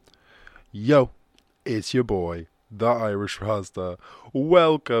Yo, it's your boy, the Irish Rasta.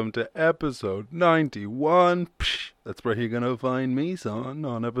 Welcome to episode 91. That's where you're gonna find me, son,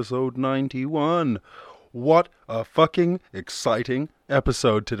 on episode 91. What a fucking exciting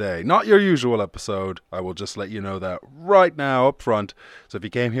episode today. Not your usual episode. I will just let you know that right now up front. So if you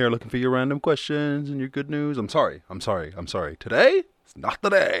came here looking for your random questions and your good news, I'm sorry. Today? It's not the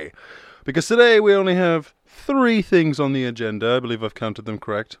day. Because today we only have 3 things on the agenda. I believe I've counted them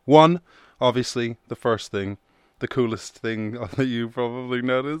correct. 1, obviously, the first thing, the coolest thing that you probably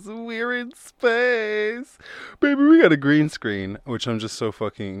noticed, we're in space. Baby, we got a green screen, which I'm just so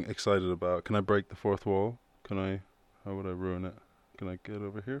fucking excited about. Can I break the fourth wall? How would I ruin it? Can I get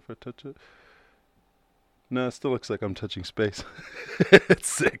over here if I touch it? No, it still looks like I'm touching space. It's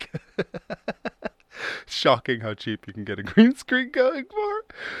sick. Shocking how cheap you can get a green screen going for.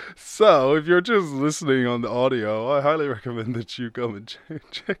 So, if you're just listening on the audio, I highly recommend that you come and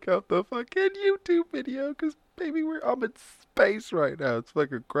check out the fucking YouTube video, because baby, I'm in space right now. It's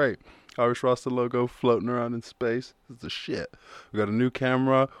fucking great. Irish Rasta logo floating around in space. This is the shit. We got a new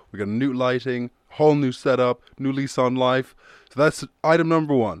camera, we got a new lighting, whole new setup, new lease on life. So that's item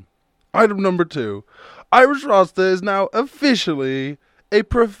number 1. Item number 2, Irish Rasta is now officially a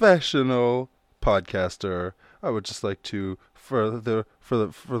professional podcaster. I would just like to, for the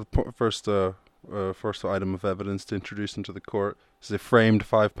first item of evidence to introduce into the court, is a framed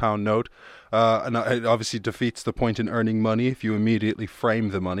 £5 note. And it obviously defeats the point in earning money if you immediately frame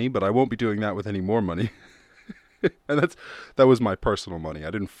the money, but I won't be doing that with any more money. And that was my personal money. I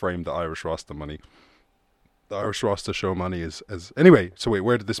didn't frame the Irish Rasta money. The Irish Rasta show money is anyway. So wait,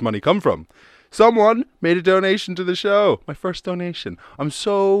 where did this money come from? Someone made a donation to the show. My first donation.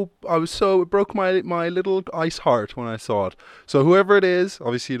 It broke my little ice heart when I saw it. So whoever it is,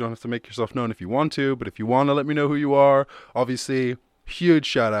 obviously you don't have to make yourself known if you want to, but if you want to let me know who you are, obviously, huge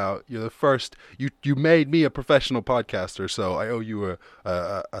shout out. You're the first. You made me a professional podcaster, so I owe you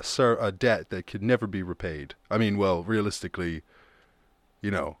a debt that could never be repaid. I mean, well, realistically,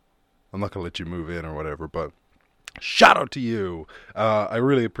 I'm not gonna let you move in or whatever, but shout out to you. I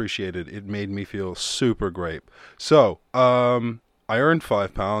really appreciate it. It made me feel super great. So, I earned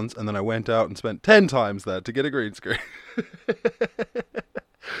 £5 and then I went out and spent 10 times that to get a green screen.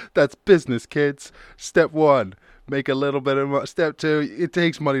 That's business, kids. Step 1, make a little bit of money. Step 2, it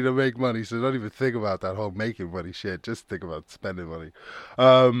takes money to make money, so don't even think about that whole making money shit. Just think about spending money.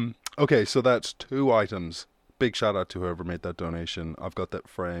 Okay, so that's 2 items. Big shout out to whoever made that donation. I've got that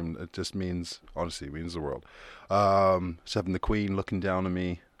framed. It just honestly means the world. Just having the Queen looking down on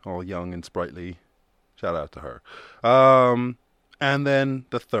me, all young and sprightly. Shout out to her. And then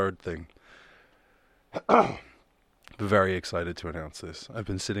the third thing. Very excited to announce this. I've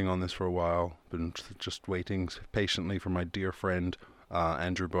been sitting on this for a while. Been just waiting patiently for my dear friend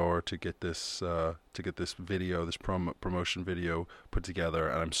Andrew Bower to get this video, this promotion video put together,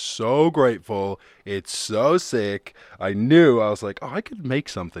 and I'm so grateful. It's so sick. I was like, I could make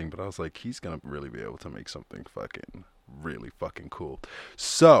something, but I was like, he's gonna really be able to make something really fucking cool.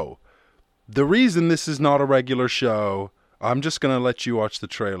 So the reason this is not a regular show, I'm just gonna let you watch the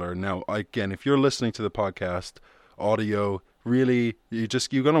trailer. Now, again, if you're listening to the podcast audio, really, you're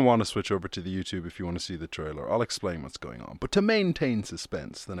going to want to switch over to the YouTube if you want to see the trailer. I'll explain what's going on. But to maintain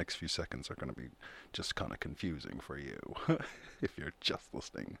suspense, the next few seconds are going to be just kind of confusing for you if you're just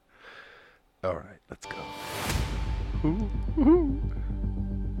listening. All right, let's go.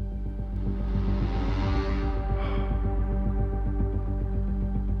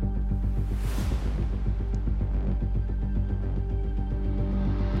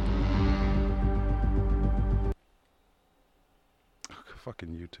 Fucking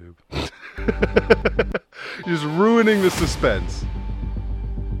YouTube. Just ruining the suspense.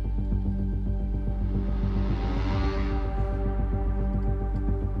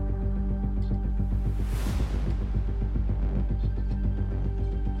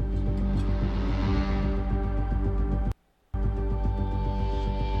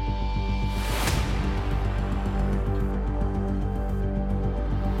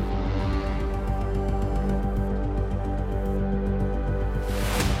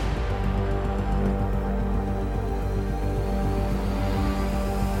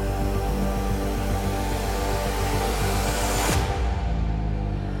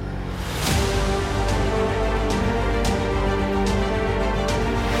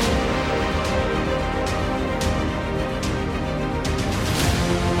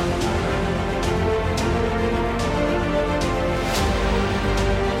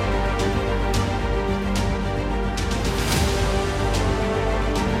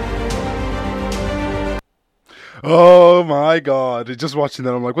 my God. Just watching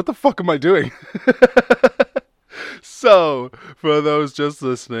that, I'm like, what the fuck am I doing? So, for those just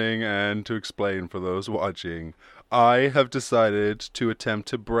listening and to explain for those watching, I have decided to attempt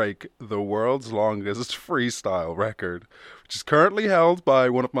to break the world's longest freestyle record, which is currently held by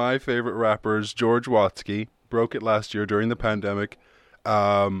one of my favorite rappers, George Watsky. Broke it last year during the pandemic.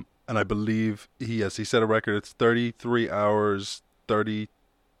 And I believe he set a record. It's 33 hours, 30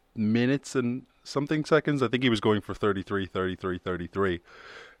 minutes and something seconds. I think he was going for 33.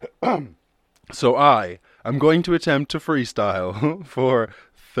 So I'm going to attempt to freestyle for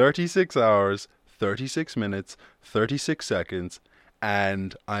 36 hours, 36 minutes, 36 seconds,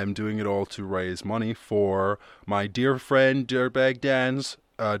 and I'm doing it all to raise money for my dear friend Dirtbag Dan's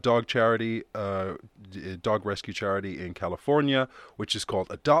dog charity, dog rescue charity in California, which is called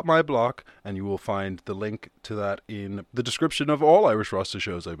Adopt My Block, and you will find the link to that in the description of all Irish Rasta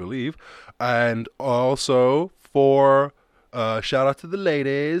shows, I believe. And also for shout out to the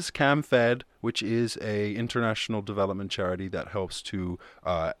ladies, CamFed, which is a international development charity that helps to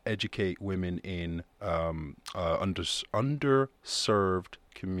educate women in underserved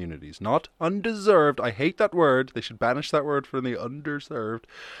communities. Not undeserved. I hate that word. They should banish that word from the underserved.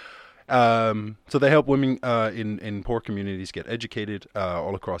 So they help women in poor communities get educated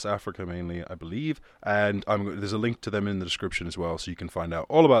all across Africa, mainly, I believe. And there's a link to them in the description as well, so you can find out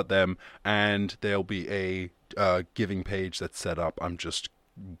all about them. And there'll be a giving page that's set up. I'm just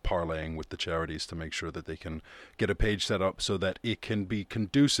parlaying with the charities to make sure that they can get a page set up so that it can be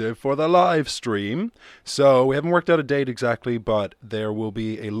conducive for the live stream. So we haven't worked out a date exactly, but there will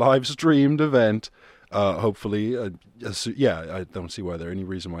be a live streamed event. Hopefully, I don't see why any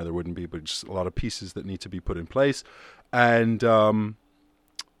reason why there wouldn't be, but just a lot of pieces that need to be put in place. And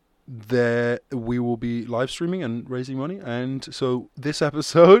we will be live streaming and raising money. And so this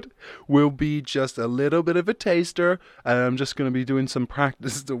episode will be just a little bit of a taster, and I'm just going to be doing some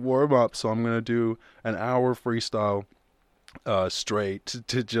practice to warm up. So I'm going to do an hour freestyle straight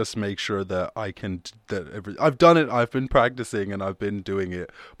to just make sure that I've done it. I've been practicing and I've been doing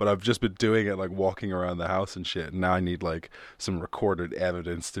it, but I've just been doing it like walking around the house and shit. And now I need like some recorded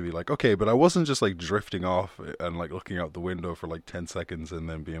evidence to be like, okay, but I wasn't just like drifting off and like looking out the window for like 10 seconds and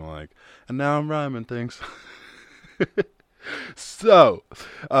then being like, and now I'm rhyming things. So,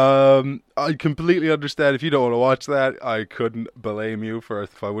 I completely understand if you don't want to watch that. I couldn't blame you for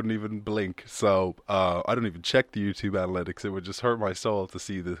if I wouldn't even blink. So, I don't even check the YouTube analytics. It would just hurt my soul to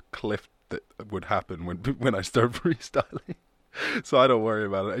see the cliff that would happen when I start freestyling. So I don't worry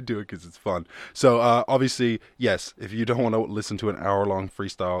about it. I do it because it's fun. So obviously, yes, if you don't want to listen to an hour-long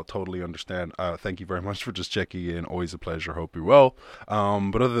freestyle, totally understand. Thank you very much for just checking in. Always a pleasure. Hope you're well.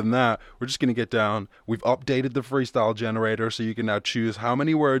 But other than that, we're just going to get down. We've updated the freestyle generator, so you can now choose how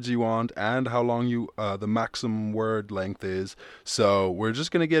many words you want and how long the maximum word length is. So we're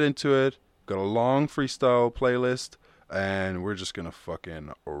just going to get into it. Got a long freestyle playlist, and we're just going to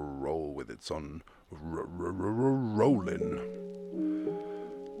fucking roll with it, son. Rolling.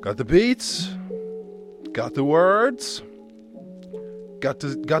 Got the beats, got the words, got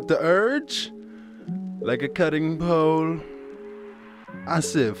the urge, like a cutting pole. I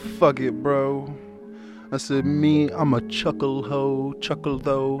said, fuck it, bro. I said, I'm a chuckle ho, chuckle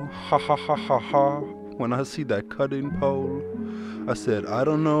though, ha ha ha ha ha. When I see that cutting pole, I said, I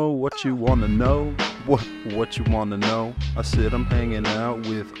don't know what you wanna know. What you wanna know? I said, I'm hanging out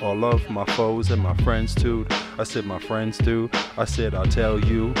with all of my foes and my friends too. I said, my friends too. I said, I'll tell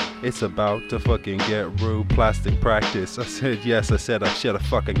you, it's about to fucking get rude. Plastic practice. I said, yes. I said, I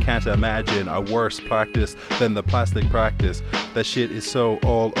fucking can't imagine a worse practice than the plastic practice. That shit is so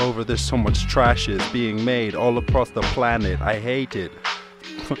all over. There's so much trash is being made all across the planet. I hate it.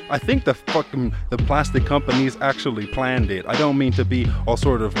 I think the plastic companies actually planned it. I don't mean to be all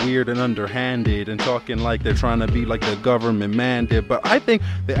sort of weird and underhanded and talking like they're trying to be like the government man did, but I think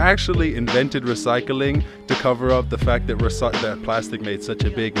they actually invented recycling to cover up the fact that that plastic made such a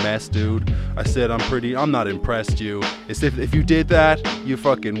big mess, dude. I said, I'm not impressed, you. It's if you did that, you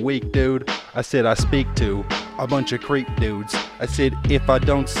fucking weak, dude. I said, I speak to a bunch of creep dudes. I said, if I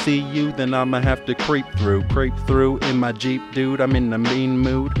don't see you, then I'ma have to creep through in my Jeep, dude. I'm in the mean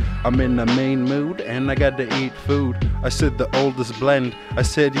mood. And I got to eat food. I said, the oldest blend. I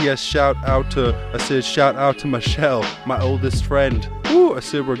said, yes, shout out to Michelle, my oldest friend. Woo, I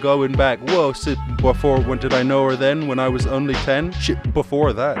said, we're going back. Whoa, said, when did I know her then? When I was only 10? Shit,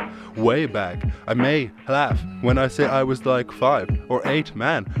 before that. Way back. I may laugh when I say I was like 5 or 8,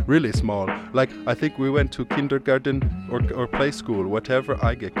 man, really small. Like, I think we went to kindergarten or play school, whatever.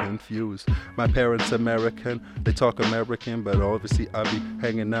 I get confused. My parents American, they talk American, but obviously I be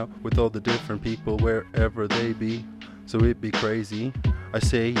hanging out with all the different people wherever they be. so it'd be crazy. I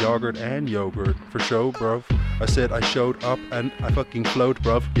say yogurt and yogurt for show, bruv. I said I showed up and I fucking flowed,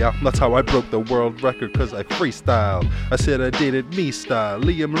 bruv. Yeah, that's how I broke the world record, cause I freestyle. I said I did it me style,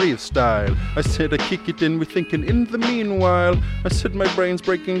 Liam Reeves style. I said I kick it in with thinking in the meanwhile. I said my brain's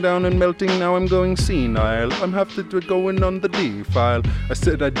breaking down and melting, now I'm going senile. I'm have to do going on the D file. I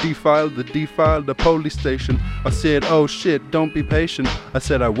said I defiled the police station. I said, oh shit, don't be patient. I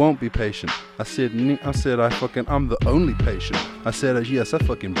said I won't be patient. I said I'm the only patient. I said yes, I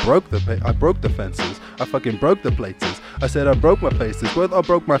fucking broke the fences. I fucking broke the places. I said I broke my faces. Well, I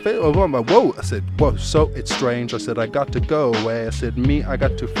broke my face. Whoa. I said whoa. So it's strange. I said I got to go away. I said I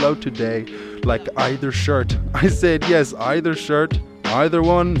got to flow today, like either shirt. I said yes, either shirt, either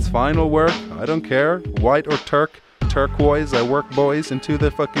one. It's final work. I don't care, white or turquoise. I work boys into the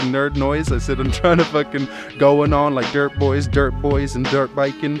fucking nerd noise. I said I'm trying to fucking going on like dirt boys and dirt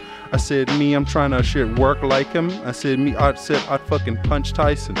biking. I said I'm trying to shit work like him. I said I'd fucking punch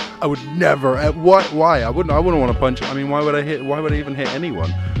Tyson. I would never. Why? I wouldn't want to punch him. I mean, why would I even hit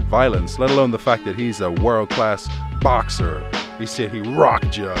anyone? Violence, let alone the fact that he's a world-class boxer. He said he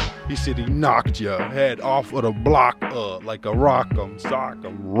rocked you. He said he knocked your head off of the block like a rock'em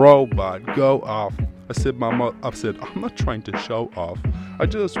sock'em robot. Go off. I said I'm not trying to show off. I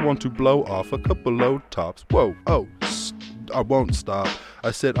just want to blow off a couple low tops. Whoa, I won't stop.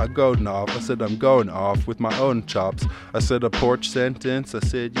 I said I'm going off with my own chops. I said a porch sentence. I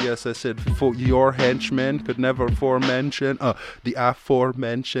said yes. I said for your henchmen could never foremention the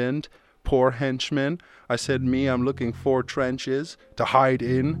aforementioned poor henchman. I said I'm looking for trenches to hide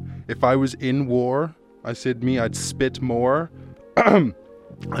in. If I was in war, I said I'd spit more.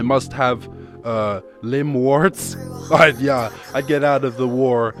 I must have limb warts. I'd get out of the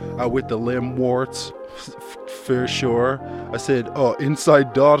war with the limb warts. For sure. I said,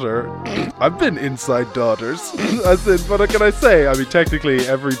 inside daughter. I've been inside daughters. I said, what can I say? I mean, technically,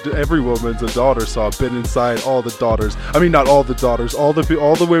 every woman's a daughter, so I've been inside all the daughters. I mean, not all the daughters. All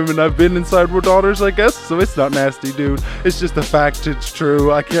the women I've been inside were daughters, I guess. So it's not nasty, dude. It's just a fact. It's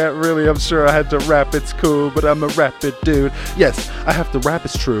true. I can't really. I'm sure I had to rap. It's cool, but I'm a rapid dude. Yes, I have to rap.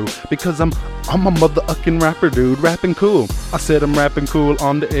 It's true because I'm a motherfucking rapper, dude. Rapping cool. I said I'm rapping cool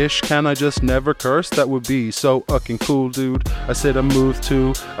on the ish. Can I just never curse? That would be so fucking cool, dude. I said I moved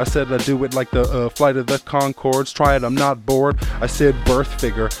to. I said I do it like the Flight of the Conchords. Try it, I'm not bored. I said birth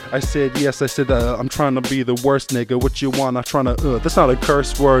figure. I said yes. I said I'm trying to be the worst nigga. What you want? I'm trying to. That's not a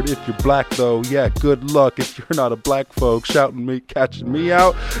curse word if you're black though. Yeah, good luck if you're not a black folk. Shouting me, catching me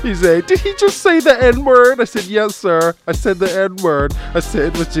out. He said, did he just say the N-word? I said yes, sir. I said the N-word. I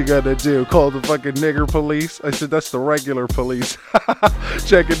said, what you gonna do? Call the fucking nigger police? I said that's the regular police.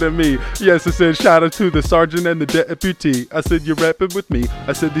 Checking to me. Yes, I said shout out to the sergeant and the deputy. I said you're rapping with me.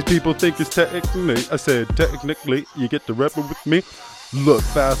 I said these people think it's technically. I said technically you get to rapping with me. Look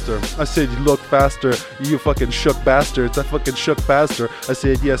faster. I said you look faster. You fucking shook bastards. I fucking shook faster. I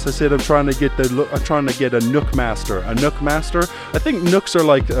said yes. I said I'm trying to get a Nook Master. A Nook Master? I think Nooks are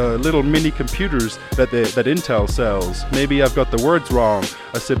like little mini computers that Intel sells. Maybe I've got the words wrong.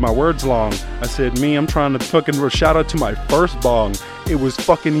 I said my words long. I said I'm trying to fucking shout out to my first bong. It was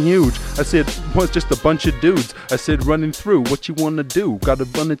fucking huge. I said it was just a bunch of dudes. I said running through. What you wanna do? Gotta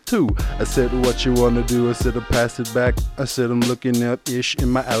run it too. I said what you wanna do? I said I pass it back. I said I'm looking up ish in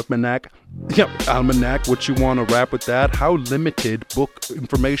my almanac. Yep, almanac. What you wanna rap with that? How limited book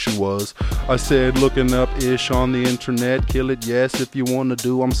information was. I said looking up ish on the internet. Kill it, yes, if you wanna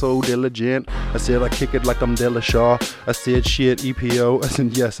do. I'm so diligent. I said I kick it like I'm Dillashaw. I said shit EPO. I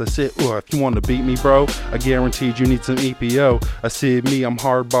said yes. I said if you wanna beat me, bro, I guaranteed you need some EPO. I said I'm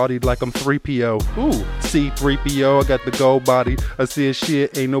hard bodied like I'm 3PO. Ooh, C3PO. I got the gold body. I said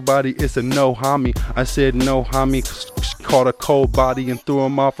shit ain't nobody. It's a no homie. I said no homie caught a cold body and threw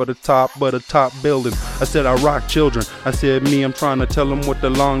him off of the top. But a top building. I said I rock children. I said I'm trying to tell them what the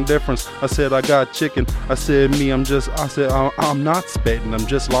long difference. I said I got chicken. I said I'm not spitting. I'm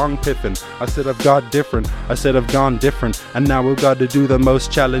just long piffing. I said I've got different. I said I've gone different. And now we've got to do the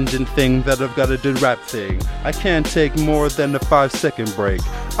most challenging thing that I've got to do rap thing. I can't take more than a 5-second break.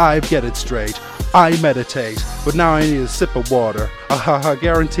 I get it straight. I meditate, but now I need a sip of water.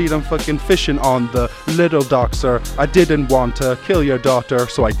 Guaranteed I'm fucking fishing on the little dock, sir. I didn't want to kill your daughter,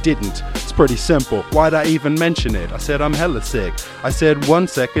 so I didn't. It's pretty simple. Why'd I even mention it? I said I'm hella sick. I said 1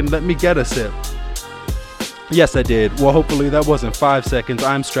 second, let me get a sip. Yes, I did. Well, hopefully that wasn't 5 seconds.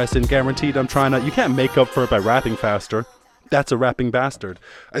 I'm stressing. Guaranteed I'm trying to. You can't make up for it by rapping faster. That's a rapping bastard.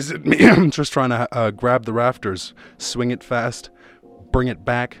 I said I'm just trying to grab the rafters, swing it fast, bring it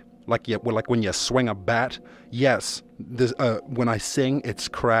back. Like when you swing a bat. Yes, this when I sing, it's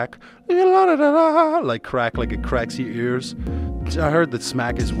crack, like crack, like it cracks your ears. I heard that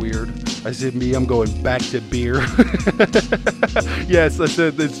smack is weird. I said, me, I'm going back to beer. Yes, I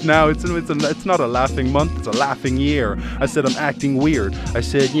said it's not a laughing month, it's a laughing year. I said I'm acting weird. I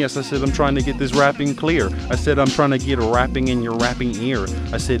said yes. I said I'm trying to get this rapping clear. I said I'm trying to get a rapping in your rapping ear.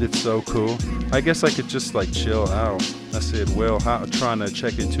 I said it's so cool. I guess I could just like chill out. I said, well, trying to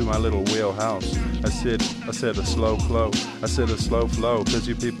check into my little wheelhouse. I said a slow flow. I said a slow flow, cause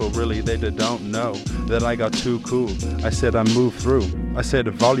you people really, they don't know that I got too cool. I said I move through. I said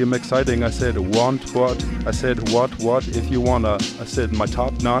volume exciting. I said want what? I said what if you wanna. I said my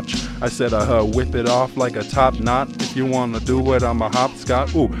top notch. I said whip it off like a top knot. If you wanna do it, I'm a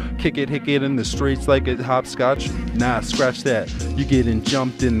hopscotch. Ooh, kick it in the streets like it's hopscotch. Nah, scratch that. You getting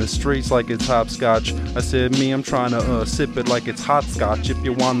jumped in the streets like it's hopscotch. I said me, I'm trying to sip it like it's hot scotch. If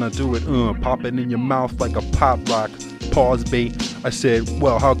you wanna do it, pop it in your mouth like a pop rock. Pause, B. I said,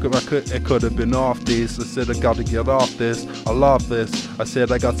 well, it could have been off this. I said I got to get off this. I love this. I said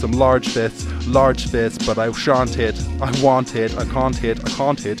I got some large fits, but I shan't hit. I want it. I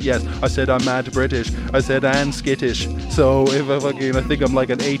can't hit. Yes, I said I'm mad British. I said I'm skittish. So if I think I'm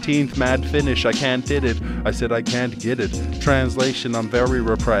like an 18th mad Finnish, I can't hit it. I said I can't get it. Translation, I'm very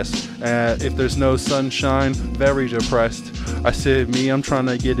repressed. If there's no sunshine, very depressed. I said me, I'm trying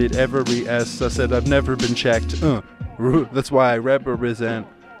to get it every S. I said I've never been checked. That's why I represent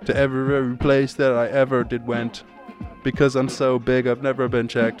to every place that I ever did went. Because I'm so big, I've never been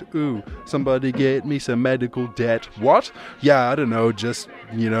checked. Ooh, somebody get me some medical debt. What? Yeah, I don't know, just,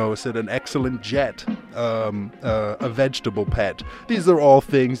 I said an excellent jet. A vegetable pet. These are all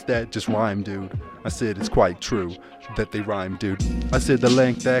things that just rhyme, dude. I said it's quite true that they rhyme, dude. I said the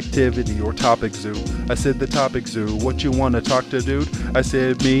length, activity, or topic zoo. I said the topic zoo. What you wanna talk to, dude? I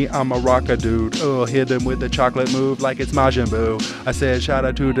said me, I'm a rocker, dude. Oh, hit him with the chocolate move like it's Majin Buu. I said shout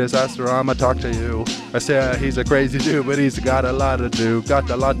out to Disaster, I'ma talk to you. I said he's a crazy dude, but he's got a lot to do. Got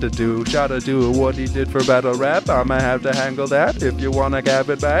a lot to do. Shout out to what he did for battle rap. I'ma have to handle that if you wanna have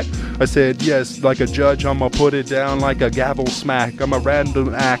it back. I said yes, like a judge, I'ma put it down like a gavel smack. I'm a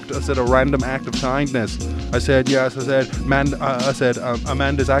random act. I said a random act of kindness. I said yes. I said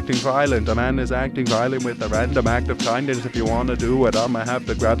Amanda's acting violent. A man is acting violent with a random act of kindness. If you wanna do it, I'ma have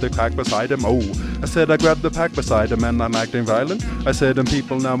to grab the pack beside him. Oh, I said I grabbed the pack beside him and I'm acting violent. I said and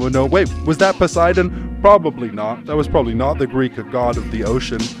people now will know. Wait, was that Poseidon? Probably not. That was probably not the Greek god of the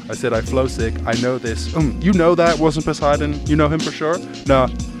ocean. I said I flow sick. I know this. You know that wasn't Poseidon? You know him for sure? No,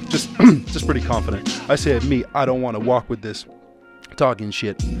 just pretty confident. I said me, I don't want to walk with this talking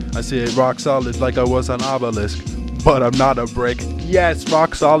shit. I said rock solid like I was an obelisk, but I'm not a brick. Yes,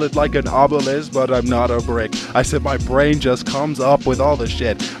 rock solid like an obelisk, but I'm not a brick. I said my brain just comes up with all the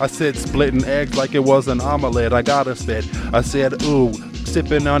shit. I said splitting eggs like it was an omelet. I gotta spit. I said ooh,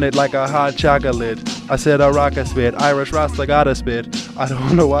 sipping on it like a hot chocolate. I said I rock a spit. Irish Rasta gotta spit. I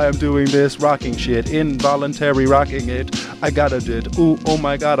don't know why I'm doing this rocking shit. Involuntary rocking it. I gotta did. Ooh, oh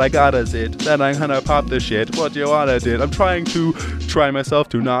my god, I gotta zit. Then I'm gonna pop the shit. What you wanna did? I'm trying myself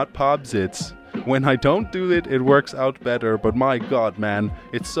to not pop zits. When I don't do it, it works out better. But my god, man,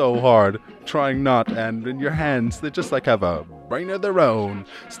 it's so hard. Trying not, and in your hands, they just like have a brain of their own.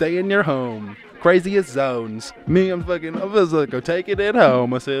 Stay in your home. Craziest zones. Me, I'm just like, go taking it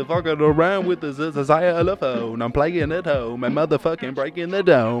home. I said, fucking around with the xylophone. I'm playing it home. And motherfucking breaking the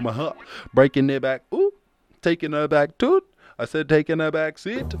dome. Breaking it back. Ooh. Taking it back. Toot. I said, taking a back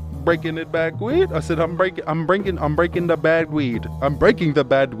seat, breaking it back weed. I said, I'm breaking the bad weed. I'm breaking the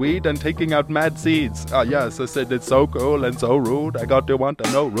bad weed and taking out mad seeds. Yes, I said, it's so cool and so rude. I got to want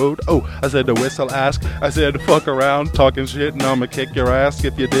to know rude. Oh, I said, the whistle ask. I said, fuck around, talking shit, and I'ma kick your ass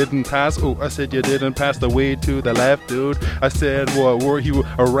if you didn't pass. Oh, I said, you didn't pass the weed to the left, dude. I said, what, were you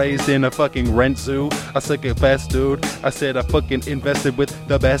raised in a fucking rent zoo? I said, get best, dude. I said, I fucking invested with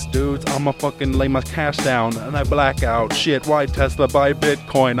the best dudes. I'ma fucking lay my cash down and I black out. Shit, why Tesla buy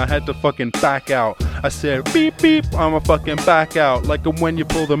Bitcoin? I had to fucking back out. I said beep beep, I'ma fucking back out. Like when you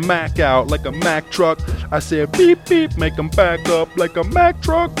pull the Mac out, like a Mac truck. I said beep beep, make them back up like a Mac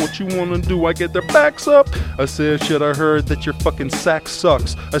truck. What you wanna do? I get their backs up. I said shit, I heard that your fucking sax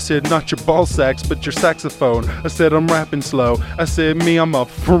sucks. I said not your ball sax, but your saxophone. I said I'm rapping slow. I said me, I'm a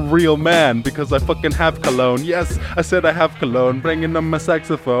for real man because I fucking have cologne. Yes, I said I have cologne, bringing them my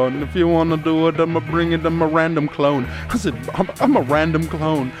saxophone. If you wanna do it, I'ma bring it them a random clone. I said I'm a random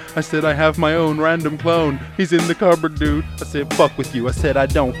clone. I said I have my own random random clone. He's in the cupboard, dude. I said, fuck with you. I said, I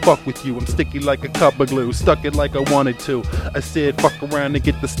don't fuck with you. I'm sticky like a cup of glue. Stuck it like I wanted to. I said, fuck around and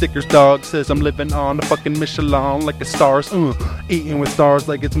get the stickers, dog. Says I'm living on the fucking Michelin like it's stars. Eating with stars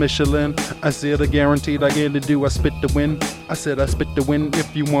like it's Michelin. I said, I guaranteed I get to do. I spit the win. I said, I spit the win.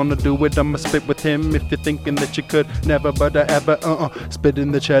 If you wanna do it, I'ma spit with him. If you're thinking that you could, never but I ever. Spit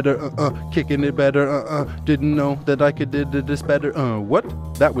in the cheddar. Kicking it better. Didn't know that I could do this better. What?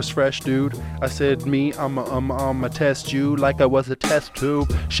 That was fresh, dude. I said, me, I'ma test you like I was a test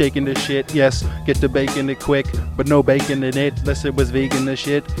tube. Shaking this shit, yes. Get to baking it quick, but no bacon in it. Unless it was vegan this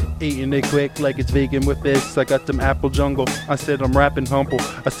shit. Eating it quick like it's vegan with this. I got some apple jungle. I said, I'm rapping humble.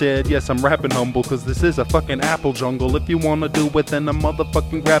 I said, yes, I'm rapping humble, cause this is a fucking apple jungle. If you wanna do it, then I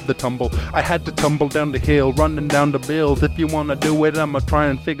motherfucking grab the tumble. I had to tumble down the hill, running down the bills. If you wanna do it, I'ma try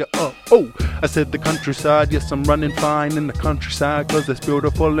and figure out. I said the countryside, yes, I'm running fine in the countryside, cause it's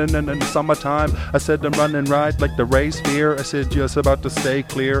beautiful and in the summertime. I said I'm running right like the race fear. I said just about to stay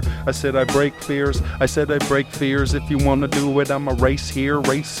clear. I said I break fears. I said I break fears. If you wanna do it, I'ma race here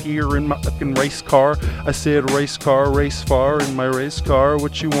in my fucking race car. I said race car, race far in my race car.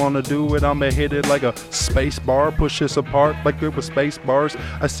 What you wanna do it, I'ma hit it like a space bar, push us apart like it was space bars.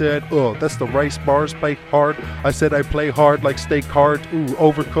 I said, that's the race bars, play hard. I said I play hard like steak hard,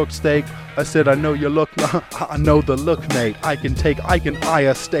 overcooked steak. I said, I know you look, I know the look, mate. I can eye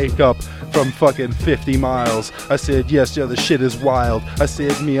a steak up from fucking 50 miles. I said, yes, the shit is wild. I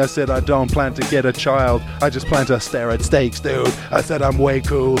said, I don't plan to get a child. I just plan to stare at steaks, dude. I said, I'm way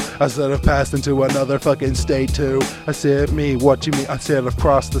cool. I said, I've passed into another fucking state, too. I said, me, what you mean? I said, I've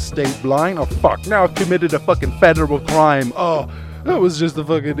crossed the state line. Oh, fuck, now I've committed a fucking federal crime. That was just a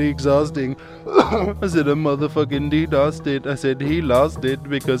fucking exhausting. I said a motherfucking DDoSed it. I said he lost it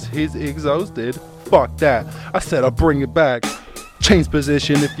because he's exhausted. Fuck that. I said I'll bring it back. Change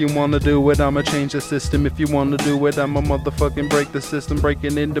position if you wanna do it, I'ma change the system. If you wanna do it, I'ma motherfucking break the system,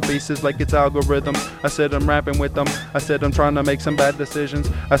 breaking into pieces like it's algorithm. I said I'm rapping with them. I said I'm trying to make some bad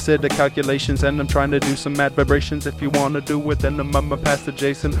decisions. I said the calculations and I'm trying to do some mad vibrations. If you wanna do it, then I'ma pass to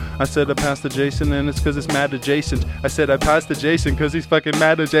Jason. I said I passed to Jason and it's cause it's mad adjacent. I said I passed to Jason cause he's fucking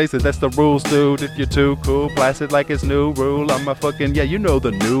mad adjacent. That's the rules, dude. If you're too cool, blast it like it's new rule. I'm a fucking, you know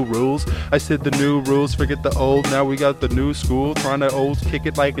the new rules. I said the new rules, forget the old. Now we got the new school. Trying to old kick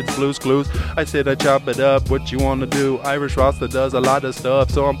it like it's Blue's Clues. I said I chop it up, what you wanna do? Irish Rasta does a lot of stuff,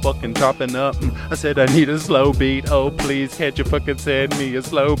 so I'm fucking chopping up. I said I need a slow beat, oh please, can't you fucking send me a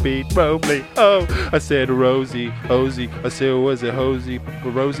slow beat, bro, please? I said Rosie, Hosey, I said was it Hosey,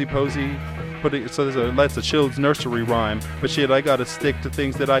 Rosie Posey? That's a child's nursery rhyme. But shit, I gotta stick to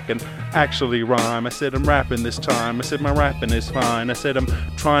things that I can actually rhyme. I said I'm rapping this time. I said my rapping is fine. I said I'm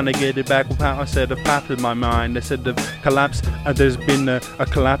trying to get it back without. I said a path in my mind. I said the collapse. There's been a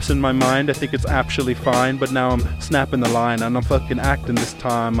collapse in my mind. I think it's actually fine. But now I'm snapping the line and I'm fucking acting this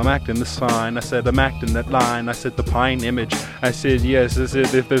time. I'm acting this fine. I said I'm acting that line. I said the pine image. I said yes. I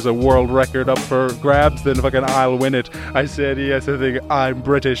said if there's a world record up for grabs, then fucking I'll win it. I said yes. I think I'm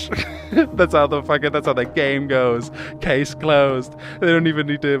British. That's how the game goes. Case closed. They don't even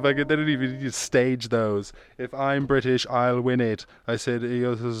need to stage those. If I'm British, I'll win it. I said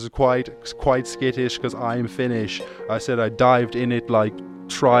this is quite skittish because I'm Finnish. I said I dived in it like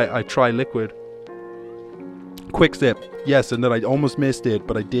I try liquid. Quick sip. Yes, and then I almost missed it,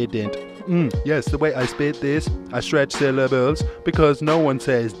 but I didn't. Yes, the way I spit this, I stretch syllables because no one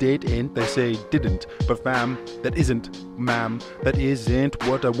says didn't, they say didn't. But fam, that isn't, ma'am, that isn't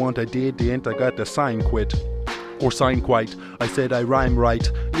what I want, I didn't, I got the sign quit. Or sign quite. I said I rhyme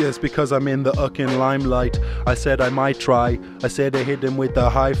right. Yes, because I'm in the uckin' limelight. I said I might try. I said I hit him with the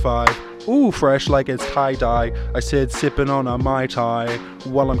high five. Ooh, fresh like it's tie-dye. I said sipping on a Mai Tai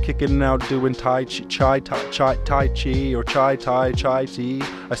while I'm kicking out doing Tai Chi or Chai Tai Chai Tea.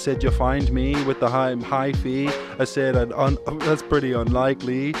 I said you'll find me with the high fee. I said that's pretty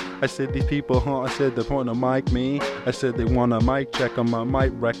unlikely. I said these people, I said they're pointing to mic me. I said they want a mic check 'em, I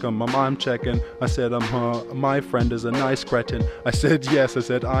might wreck 'em, I'm checking. I said my friend is a nice cretin. I said yes, I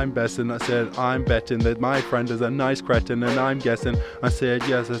said I'm besting. I said I'm betting that my friend is a nice cretin and I'm guessing. I said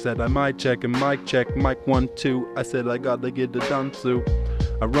yes, I said I might check and mic check, mic 1, 2. I said I gotta get it done too.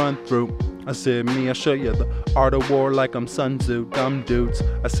 I run through. I said me, I show you the art of war like I'm Sun Tzu, dumb dudes.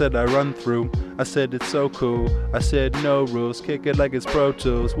 I said I run through. I said it's so cool. I said no rules, kick it like it's Pro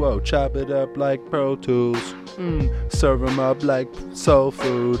Tools. Whoa, chop it up like Pro Tools. Serve 'em up like soul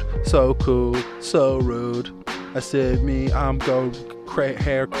food. So cool, so rude. I said me, I'm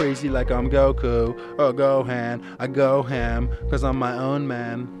hair crazy like I'm Goku. Or Gohan, I go ham, cause I'm my own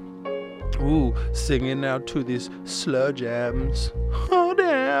man. Ooh, singing out to these slow jams. Oh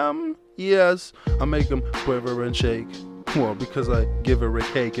damn. yes. I make them quiver and shake. Well, because I give her a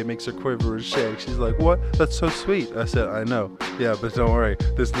cake, it makes her quiver and shake. She's like, what? That's so sweet. I said, I know. Yeah, but don't worry,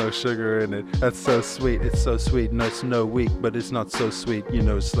 there's no sugar in it. That's so sweet. It's so sweet. No, it's no wheat, but it's not so sweet. You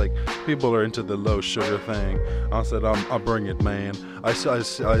know, it's like people are into the low sugar thing. I said, I'll bring it, man. I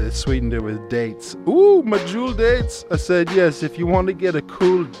sweetened it with dates. Ooh, my jewel dates. I said, yes, if you want to get a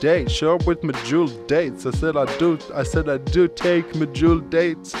cool date, show up with my jewel dates. I said, I do take my jewel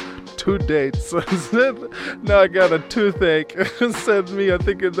dates. 2 dates. I said, now I got a toothache. I said, me, I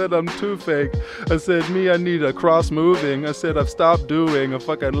thinking that I'm too fake. I said, me, I need a cross moving. I said, I've stopped doing a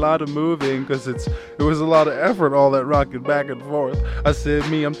fucking lot of moving because it was a lot of effort, all that rocking back and forth. I said,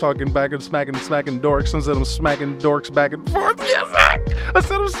 me, I'm talking back and smacking dorks. I said, I'm smacking dorks back and forth. Yes, I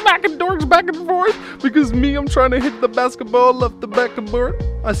said, I'm smacking dorks back and forth because me, I'm trying to hit the basketball off the backboard.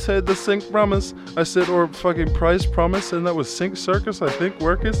 I said, the Sync Promise. I said, or fucking Price Promise, and that was Sync Circus, I think,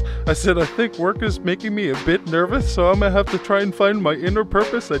 Workus. I said, I think work is making me a bit nervous, so I'm gonna have to try and find my inner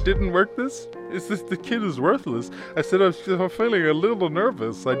purpose. I didn't work this. It's just the kid is worthless. I said, I'm feeling a little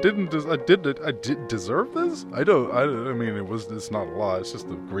nervous. I did deserve this? I mean, it's not a lot. It's just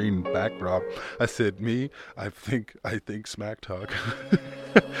a green backdrop. I said, me, I think smack talk.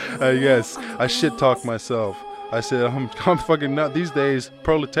 Yes, I shit talk myself. I said, I'm fucking not these days,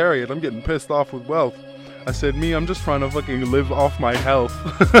 proletariat. I'm getting pissed off with wealth. I said, me, I'm just trying to fucking live off my health.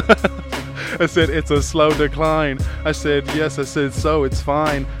 I said, it's a slow decline. I said, yes. I said, so it's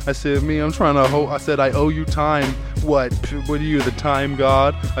fine. I said, me, I'm trying to I said, I owe you time. What are you, the time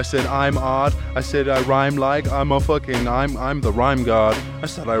god? I said, I'm odd. I said, I rhyme like I'm the rhyme god. I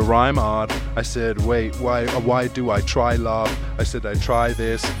said, I rhyme odd. I said, wait, why do I try love? I said, I try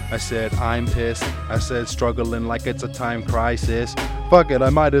this. I said, I'm pissed. I said, struggling like it's a time crisis. Fuck it, I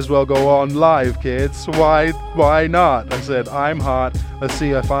might as well go on live, kids. Why not? I said, I'm hot. Let's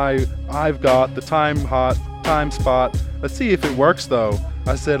see if I've got the time spot. Let's see if it works though.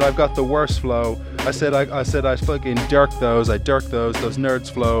 I said, I've got the worst flow. I said, I fucking dirk those. Those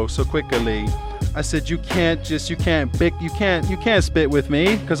nerds flow so quickly. I said, you can't spit with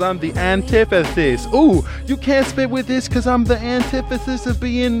me, cause I'm the antithesis. Ooh, you can't spit with this, cause I'm the antithesis of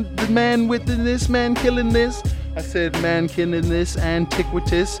being the man within this, man killing this. I said, man killing this,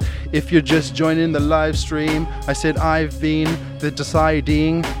 antiquitous. If you're just joining the live stream, I said, I've been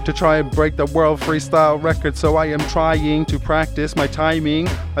deciding to try and break the world freestyle record, so I am trying to practice my timing.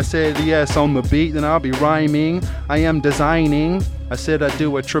 I said, yes, on the beat, then I'll be rhyming. I am designing. I said, I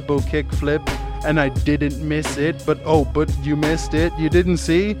do a triple kick flip, and I didn't miss it, but you missed it. You didn't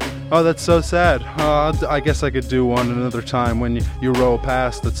see? Oh, that's so sad. I guess I could do one another time when you roll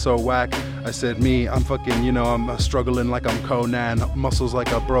past. That's so whack. I said, me, I'm fucking, I'm struggling like I'm Conan, muscles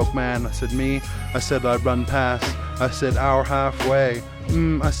like a broke man. I said, me, I said, I run past. I said, hour halfway.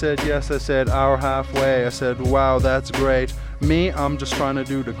 I said, yes, I said, hour halfway. I said, wow, that's great. Me, I'm just trying to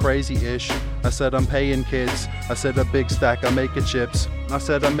do the crazy-ish. I said, I'm paying kids. I said, a big stack, I'm making chips. I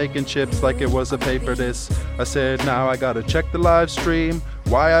said, I'm making chips like it was a paper disc. I said, now I gotta check the live stream.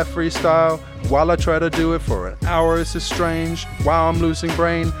 Why I freestyle while I try to do it for an hour. This is strange. Wow, I'm losing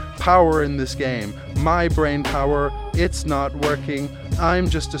brain power in this game. My brain power, it's not working. I'm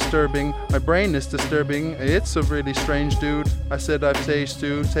just disturbing. My brain is disturbing. It's a really strange dude. I said, I've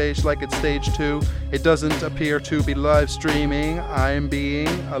staged like it's stage 2. It doesn't appear to be live streaming. I'm being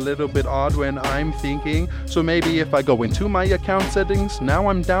a little bit odd when I'm thinking. So maybe if I go into my account settings, now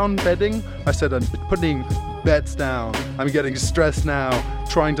I'm down betting. I said, I'm putting bets down. I'm getting stressed now,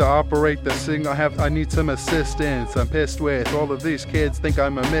 trying to operate this thing. I need some assistance. I'm pissed with all of these kids think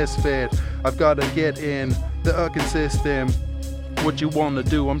I'm a misfit. I've got to get in the fucking system. What you wanna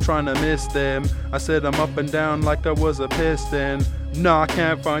do? I'm trying to miss them. I said, I'm up and down like I was a piston. No, I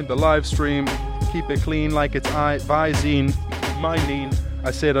can't find the live stream. Keep it clean like it's Visine, mining.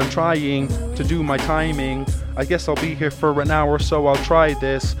 I said, I'm trying to do my timing. I guess I'll be here for an hour, so I'll try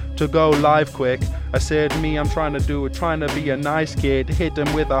this to go live quick. I said, me, I'm trying to be a nice kid, hit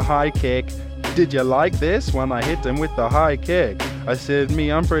him with a high kick. Did you like this when I hit him with the high kick? I said,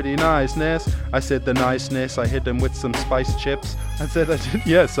 me, I'm pretty niceness. I said, the niceness, I hit him with some spice chips. I said,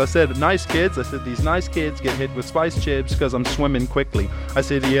 yes. I said, nice kids. I said, these nice kids get hit with spice chips because I'm swimming quickly. I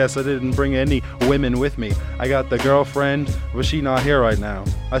said, yes, I didn't bring any women with me. I got the girlfriend, but she not here right now.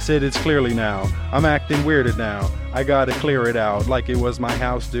 I said, it's clearly now. I'm acting weirded now. I gotta clear it out like it was my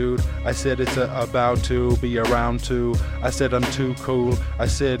house, dude. I said, it's about to be around to. I said, I'm too cool. I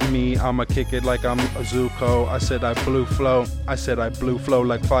said, me, I'ma kick it like I'm a Zuko. I said, I blew flow. I said, I blew flow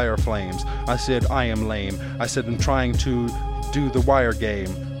like fire flames. I said, I am lame. I said, I'm trying to do the wire game.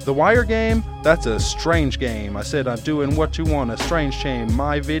 The wire game? That's a strange game. I said I'm doing what you want, a strange chain.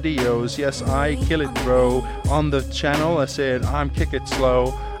 My videos, yes, I kill it, bro. On the channel, I said I'm kick it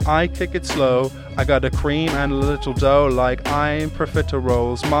slow. I kick it slow. I got a cream and a little dough like I'm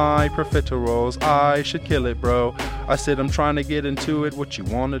profiteroles. My profiteroles, I should kill it, bro. I said I'm trying to get into it, what you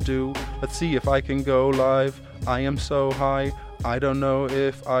wanna do? Let's see if I can go live. I am so high, I don't know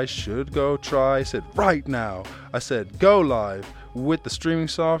if I should go try. I said right now. I said go live with the streaming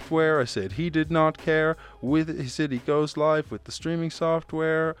software. I said he did not care. He said he goes live with the streaming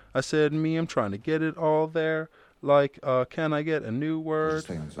software. I said me, I'm trying to get it all there. Like, can I get a new word?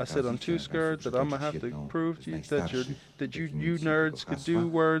 I said I'm too scared that I'm gonna have to prove to you that you nerds could do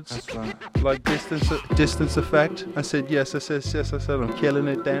words like distance effect. I said yes. I said I'm killing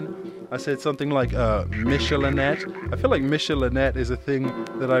it then. I said something like Michelinette. I feel like Michelinette is a thing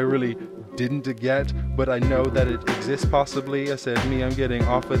that I really didn't get, but I know that it exists possibly. I said me, I'm getting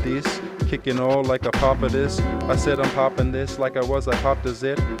off of this, kicking all like a pop of this. I said I'm popping this like I popped a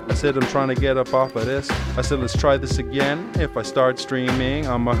zit. I said I'm trying to get up off of this. I said let's try this again. If I start streaming,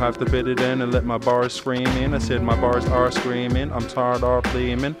 I'ma have to bid it in and let my bars scream in. I said my bars are screaming, I'm tired of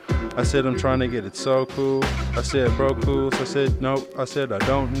gleaming. I said I'm trying to get it so cool. I said broke fools. I said nope. I said I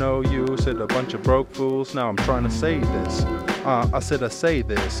don't know you. I said a bunch of broke fools. Now I'm trying to say this. I said I say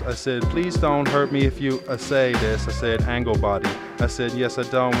this. I said please don't hurt me if you say this. I said angle body. I said yes, I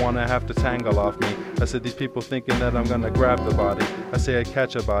don't want to have to tangle off me. I said these people thinking that I'm gonna grab the body. I said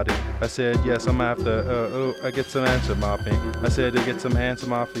catch a body. I said yes, I'm after I get some answer mopping. I said to get some answer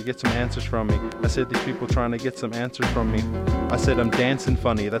mopping, get some answers from me. I said these people trying to get some answers from me. I said I'm dancing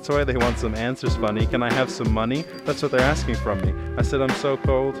funny. That's why they want some answers funny. Can I have some money? That's what they're asking from me. I said I'm so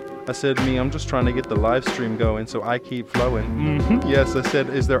cold. I said me, I'm just trying to get the live stream going so I keep flowing. Yes, I said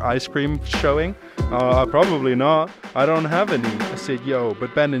is there ice cream showing? Probably not. I don't have any. I said yo,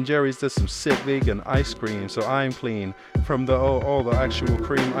 but Ben & Jerry's does some sick vegan ice cream, so I'm clean from all the actual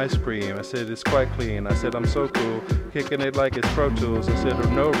cream ice cream. I said it's quite clean. I said I'm so cool, kicking it like it's Pro Tools. I said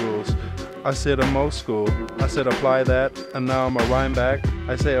no rules. I said I'm old school. I said apply that, and now I'm a rhyme back.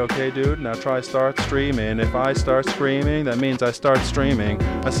 I say okay dude, now try start streaming. If I start screaming, that means I start streaming.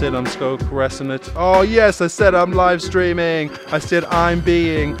 I said I'm caressing it. Oh yes, I said I'm live streaming. I said I'm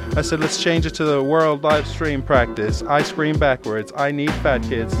being. I said let's change it to the world live stream practice. I scream backwards. I need fat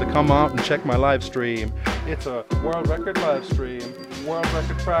kids to come out and check my live stream. It's a world record live stream. World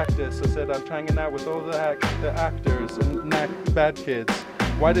record practice. I said I'm hanging out with all the actors and bad kids.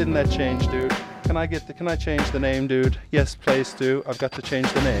 Why didn't that change, dude? Can I change the name, dude? Yes, please do. I've got to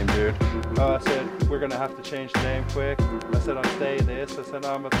change the name, dude. I said we're gonna have to change the name quick. I said I'm stay this. I said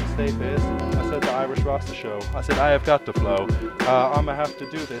I'm gonna stay this. I said the Irish Rasta show. I said I have got to flow. I'm gonna have to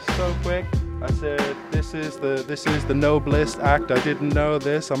do this so quick. I said this is the noblest act. I didn't know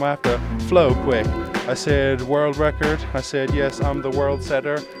this. I'm gonna have to flow quick. I said world record. I said yes, I'm the world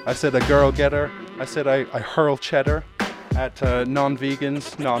setter. I said a girl getter. I said I hurl cheddar at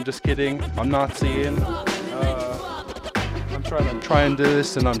non-vegans. No, I'm just kidding. I'm not seeing. I'm trying to do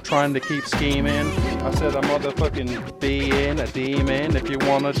this and I'm trying to keep scheming. I said I'm motherfucking being a demon. If you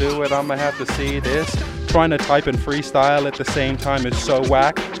wanna do it, I'ma have to see this. Trying to type in freestyle at the same time is so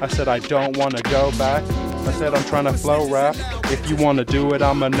whack. I said I don't wanna go back. I said I'm trying to flow rap. If you wanna do it,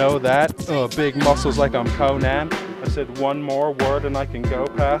 I'ma know that. Big muscles like I'm Conan. I said one more word and I can go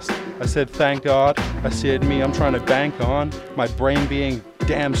past. I said thank God. I said me, I'm trying to bank on my brain being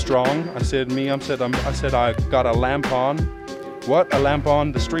damn strong. I said me, I said I got a lamp on. What? A lamp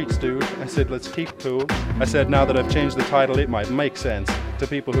on the streets, dude. I said let's keep cool. I said now that I've changed the title, it might make sense. To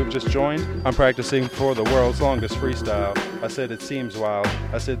people who've just joined, I'm practicing for the world's longest freestyle. I said it seems wild.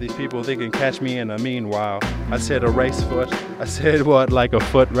 I said these people, they can catch me in a meanwhile. I said a race foot. I said what, like a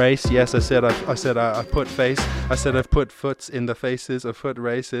foot race? Yes, I said I put face. I said I've put foots in the faces of foot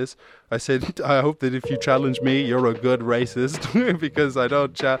races. I said I hope that if you challenge me, you're a good racist because I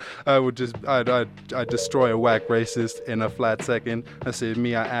don't. I'd destroy a whack racist in a flat second. I said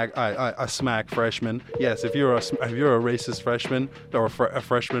me, I smack freshmen. Yes, if you're a racist freshman or a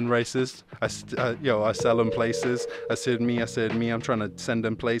freshman racist, I sell them places. I said me, I'm trying to send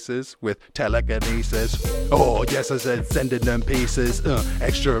them places with telekinesis. Oh yes, I said sending them pieces.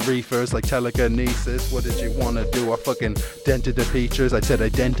 Extra reefers like telekinesis. What did you wanna do? I fucking dented the features. I said I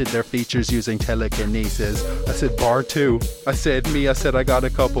dented their features using telekinesis. I said bar 2. I said I got a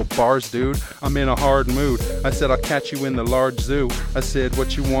couple bars, dude. I'm in a hard mood. I said I'll catch you in the large zoo. I said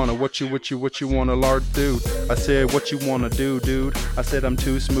what you wanna, what you wanna large dude. I said what you wanna do, dude. I said said I'm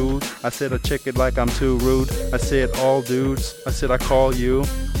too smooth. I said I check it like I'm too rude. I said all dudes. I said I call you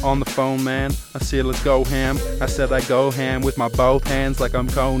on the phone, man. I said let's go ham. I said I go ham with my both hands like I'm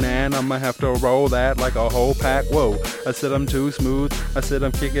Conan. I'ma have to roll that like a whole pack. Whoa. I said I'm too smooth. I said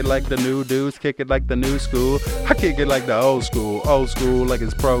I'm kick it like the new dudes, kick it like the new school. I kick it like the old school like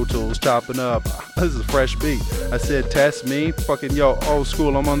it's Pro Tools, chopping up. This is a fresh beat. I said test me, fucking yo, old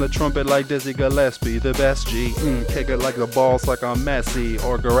school. I'm on the trumpet like Dizzy Gillespie, the best G. Kick it like the balls like I'm Messi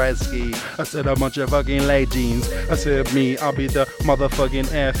or Goretzky. I said a bunch of fucking late jeans. I said me, I'll be the motherfucking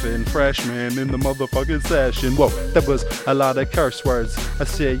effing freshman in the motherfucking session. Whoa, that was a lot of curse words. I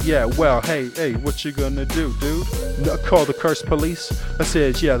said yeah, well, hey, what you gonna do, dude? Call the curse police? I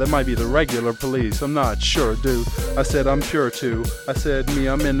said yeah, that might be the regular police. I'm not sure, dude. I said I'm pure too. I said me,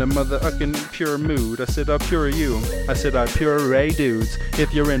 I'm in a motherfucking pure mood. I said I pure you. I said I puree dudes.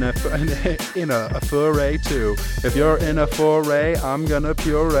 If you're in a foray too. If you're in a foray, I'm gonna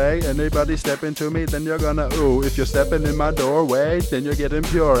puree. Anybody step into me, then you're gonna ooh. If you're stepping in my doorway, then you're getting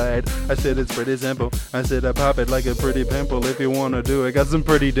pureed. I said it's pretty simple. I said I pop it like a pretty pimple. If you wanna do it, got some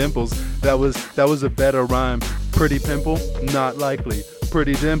pretty dimples. That was a better rhyme. Pretty pimple, not likely.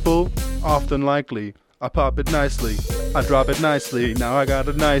 Pretty dimple, often likely. I pop it nicely, I drop it nicely. Now I got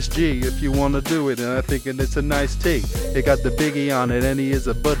a nice G if you wanna do it, and I thinking it's a nice T. It got the biggie on it, and he is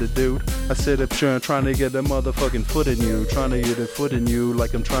a butter dude. I said I'm sure I'm trying to get a motherfucking foot in you, trying to get a foot in you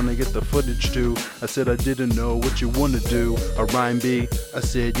like I'm trying to get the footage too. I said I didn't know what you wanna do, a rhyme B. I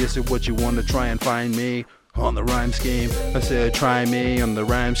said yes, if what you wanna try and find me on the rhyme scheme. I said try me on the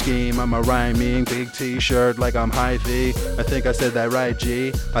rhyme scheme. I'm a rhyming big t-shirt like I'm hyphy. I think I said that right,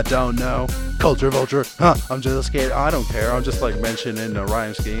 G. I don't know. Culture vulture, I'm just kidding. I don't care. I'm just like mentioning the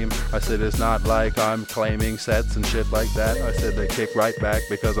rhyme scheme. I said it's not like I'm claiming sets and shit like that. I said they kick right back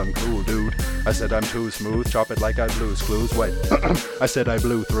because I'm cool, dude. I said I'm too smooth. Chop it like I Blue's Clues. Wait, I said I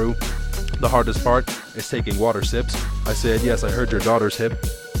blew through. The hardest part is taking water sips. I said yes, I heard your daughter's hip.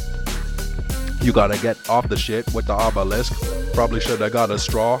 You gotta get off the shit with the obelisk. Probably should have got a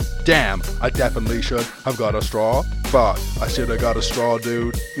straw. Damn, I definitely should have got a straw. Fuck, I should have got a straw,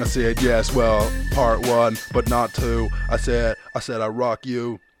 dude. I said yes, well, part 1, but not 2. I said I rock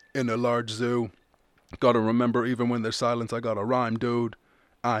you in a large zoo. Gotta remember, even when there's silence, I got a rhyme, dude.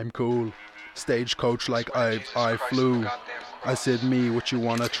 I'm cool. Stagecoach like I flew. I said me, what you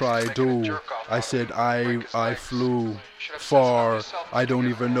wanna try do? I said I flew far. I don't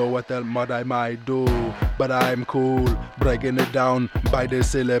even know what I might do, but I'm cool, breaking it down by the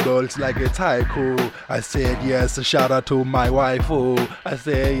syllables like it's haiku. I said yes, a shout out to my waifu. I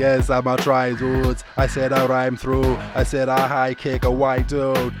said yes, I'm a try dudes. I said I rhyme through. I said I high kick a white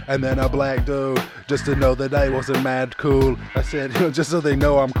dude and then a black dude, just to know that I wasn't mad cool. I said just so they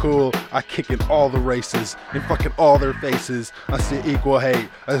know I'm cool. I kick in all the races, in fucking all their faces. I said equal hate.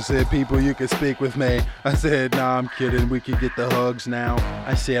 I said people, you can speak with me. I said nah, I'm kidding, we can get the hugs now.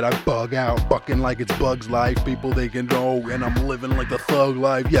 I said I bug out, bucking like it's Bug's life. People they can know, and I'm living like the thug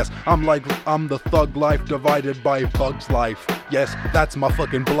life. Yes, I'm the thug life divided by Bug's life. Yes, that's my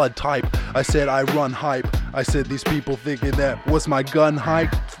fucking blood type. I said I run hype. I said these people thinking that what's my gun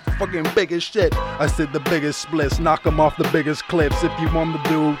hype? Fucking big as shit. I said the biggest splits, knock them off the biggest clips. If you want to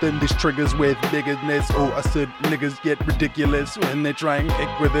do, then these triggers with bigness. Oh, I said niggas get ridiculous when they try and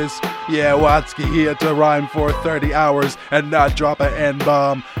kick with this. Yeah, Watsky here to rhyme for 30 hours and not drop an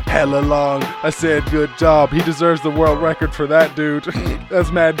N-bomb hella long. I said good job, he deserves the world record for that, dude.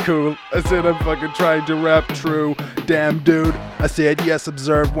 That's mad cool. I said I'm fucking trying to rap true. Damn, dude. I said yes,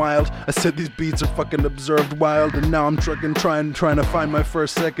 observed wild. I said these beats are fucking observed wild, and now I'm trying to find my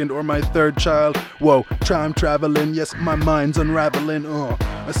first, second, or my third child. Whoa, I'm traveling, yes, my mind's unraveling.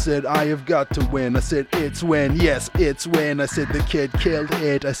 I said I have got to win. I said it's when, yes, it's when. I said the kid killed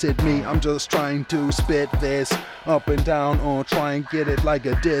it. I said me, I'm just trying to spit this up and down, try and get it like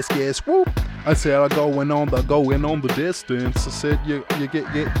a discus. Whoop. I said I'm going on the distance. I said you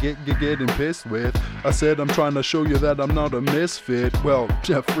getting pissed with. I said I'm trying to show you that I'm not a misfit. Well,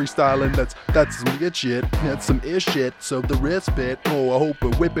 freestyling, that's some good shit. That's some ish shit. So the wrist bit, I hope I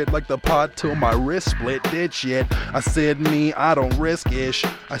whip it like the pot till my wrist split. Did shit. I said me, I don't risk ish.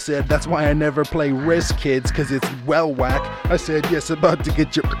 I said that's why I never play risk kids, cause it's well whack. I said yes, about to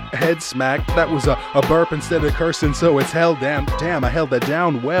get your head smacked. That was a burp instead of cursing, so it's hell. Damn, I held that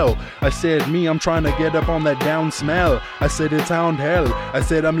down well. I said me, I'm trying to get up on that down smell. I said it's hound hell. I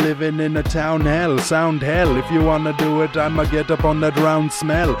said I'm living in a town hell, sound hell. If you wanna do it, I'ma get up on that round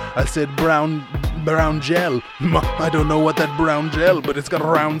smell. I said brown brown gel. I don't know what that brown gel, but it's got a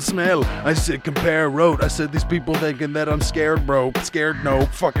round smell. I said, compare road. I said, these people thinking that I'm scared, bro. Scared, no,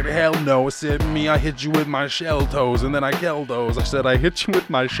 fucking hell no. I said, me, I hit you with my shell toes and then I kill those. I said, I hit you with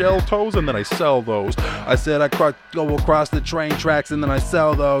my shell toes and then I sell those. I said, I go across the train tracks and then I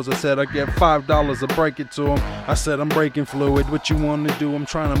sell those. I said, I get $5 to break it to them. I said, I'm breaking fluid. What you want to do? I'm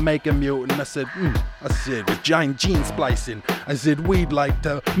trying to make a mutant. I said, with giant gene splicing. I said, we'd like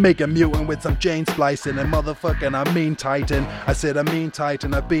to make a mutant with some gene splicing. And motherfucking, I mean Titan. I said, I mean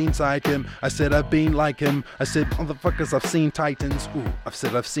Titan. I've been like him. I said, I've been like him. I said, motherfuckers, I've seen Titans. I've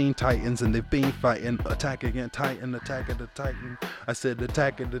said, I've seen Titans and they've been fighting. Attacking a Titan, attacking the Titan. I said,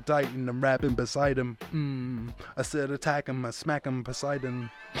 attacking the Titan. I'm rapping beside him. I said, attack him. I smack him beside him.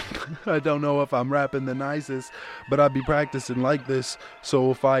 I don't know if I'm rapping the nicest, but I'll be practicing like this.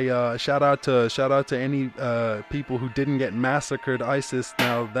 So if I shout out to any people who didn't get massacred ISIS,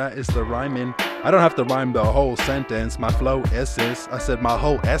 now that is the rhyming. I don't have to rhyme the whole sentence. My flow essence. I said my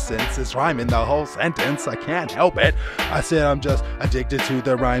whole essence is rhyming the whole sentence. I can't help it. I said I'm just addicted to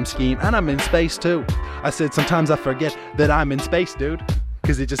the rhyme scheme, and I'm in space too. I said sometimes I forget that I'm in space, dude.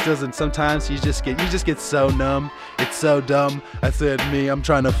 Cause it just doesn't, sometimes you just get so numb, it's so dumb. I said, me, I'm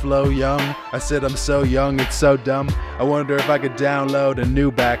trying to flow young. I said, I'm so young, it's so dumb. I wonder if I could download a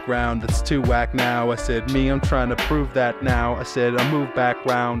new background that's too whack now. I said, me, I'm trying to prove that now. I said, I move back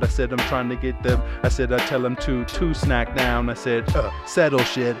round. I said, I'm trying to get them. I said, I tell them to snack down. I said, settle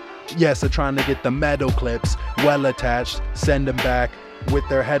shit. Yes, I'm trying to get the metal clips well attached, send them back with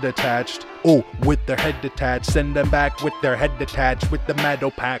their head attached. Oh, with their head detached. Send them back with their head detached with the metal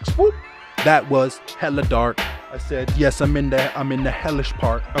packs. Whoop. That was hella dark. I said, yes, I'm in the hellish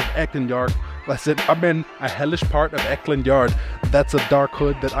part of Eckland Yard. I said, I'm in a hellish part of Eckland Yard. That's a dark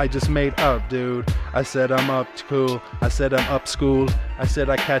hood that I just made up, dude. I said, I'm up cool. I said, I'm up school. I said,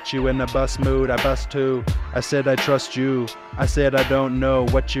 I catch you in a bus mood. I bust too. I said, I trust you. I said, I don't know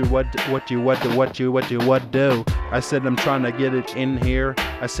what you would do. I said, I'm trying to get it in here.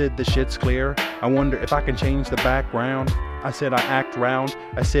 I said, the shit's clear. I wonder if I can change the background. I said, I act round.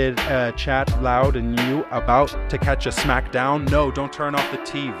 I said, chat loud and you about to catch a smackdown. No, don't turn off the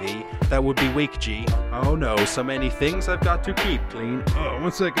TV. That would be weak, G. Oh no, so many things I've got to keep clean. Oh,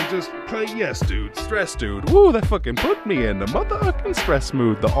 1 second, just play yes, dude. Stress, dude. Woo, that fucking put me in the motherfucking stress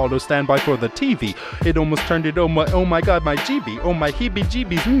mood. The auto standby for the TV. It almost turned it, oh my god, my GB. Oh my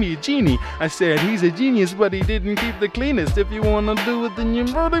heebie-jeebies, me a genie. I said, he's a genius, but he didn't keep the cleanest. If you wanna do it, then you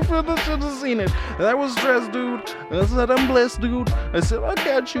really should have seen it. That was stress, dude. I said, I'm blessed, dude. I said, I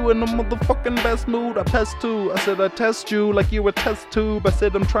got you in the motherfucking best mood. I pest too. I said, I test you like you a test tube. I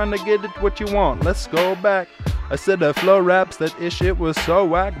said, I'm trying to get it what you want. Let's go back. I said, the flow raps, that shit was so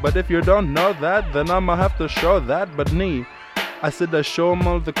whack. But if you don't know that, then I'ma have to show that. But me, I said, I show 'em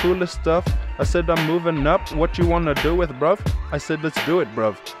all the coolest stuff. I said, I'm moving up. What you wanna do with, bruv? I said, let's do it,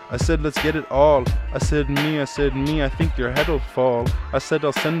 bruv. I said, let's get it all. I said, me, I think your head'll fall. I said,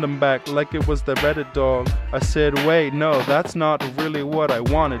 I'll send them back like it was the Reddit doll. I said, wait, no, that's not really what I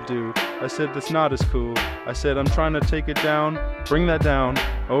wanna do. I said, that's not as cool. I said, I'm trying to take it down. Bring that down.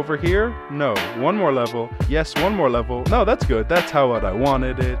 Over here? No. One more level. Yes, one more level. No, that's good. That's how I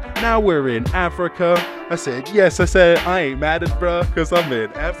wanted it. Now we're in Africa. I said, yes, I said, I ain't mad at bruh, cause I'm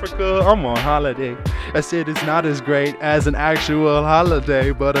in Africa. I'm on holiday. I said, it's not as great as an actual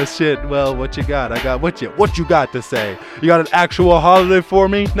holiday, but shit, well, what you got? I got what you got to say? You got an actual holiday for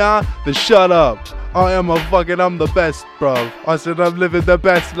me? Nah? Then shut up. I'm the best, bruv. I said, I'm living the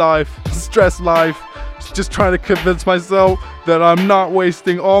best life. Stress life. Just trying to convince myself that I'm not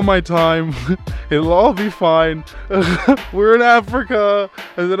wasting all my time. It'll all be fine. We're in Africa.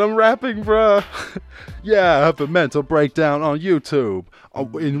 And then I'm rapping, bruh. Yeah, I have a mental breakdown on YouTube.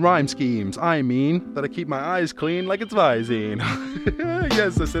 In rhyme schemes, I mean that I keep my eyes clean like it's Visine.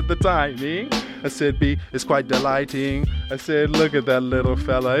 Yes, I said the timing. I said it's quite delighting. I said, look at that little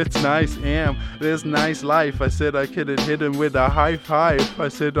fella. It's nice, this nice life. I said I could hit him with a high five. I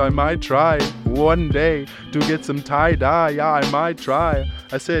said I might try one day to get some tie-dye. Yeah, I might try.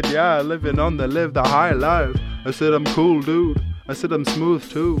 I said, yeah, live the high life. I said, I'm cool, dude. I said, I'm smooth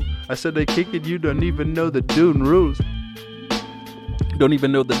too. I said, I kick it, you don't even know the dune rules. Don't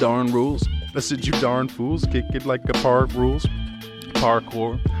even know the darn rules. I said, you darn fools, kick it like a park rules.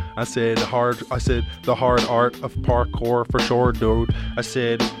 Parkour. I said the hard art of parkour for sure, dude. I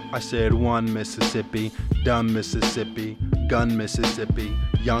said one Mississippi, dumb Mississippi, gun Mississippi,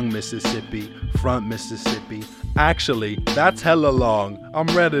 young Mississippi, front Mississippi. Actually, that's hella long. I'm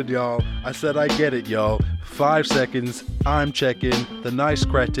ready, y'all. I said I get it, y'all. 5 seconds, I'm checking, the nice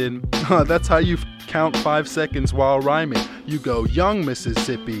cretin. That's how you count 5 seconds while rhyming. You go young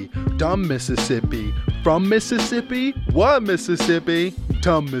Mississippi, dumb Mississippi. From Mississippi? What Mississippi?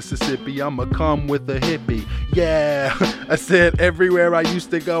 Dumb Mississippi, I'ma come with a hippie. Yeah, I said everywhere I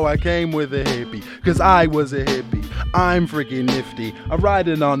used to go I came with a hippie, cause I was a hippie. I'm freaking nifty, I'm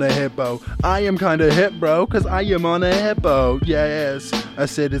riding on a hippo. I am kinda hip bro, cause I am on a hippo. Yes, I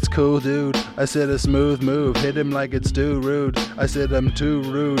said it's cool dude, I said a smooth move, hit him like it's too rude. I said I'm too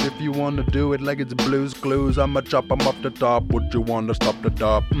rude, if you wanna do it like it's Blues Clues, I'ma chop him off the top. Would you wanna stop the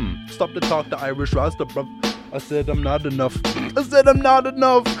top? Stop to talk to Irish Rasta bro. I said I'm not enough. I said I'm not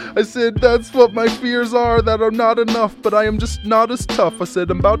enough. I said that's what my fears are, that I'm not enough, but I am just not as tough. I said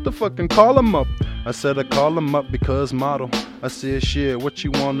I'm about to fucking call him up. I said I call him up because model. I said shit, what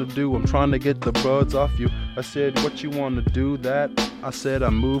you wanna do? I'm trying to get the buds off you. I said what you wanna do that? I said I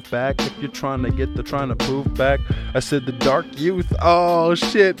move back if you're trying to prove back. I said the dark youth. Oh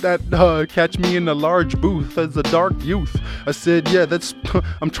shit, that catch me in a large booth as a dark youth. I said yeah, that's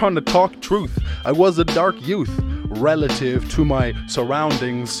I'm trying to talk truth. I was a dark youth relative to my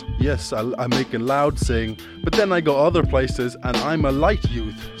surroundings. Yes, I'm making loud sing, but then I go other places and I'm a light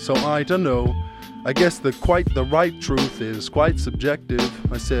youth. So I don't know. I guess the right truth is quite subjective.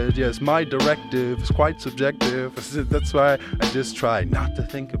 I said, yes, my directive is quite subjective. I said, that's why I just try not to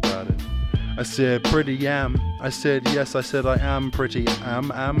think about it. I said, pretty am. I said, yes, I said I am pretty.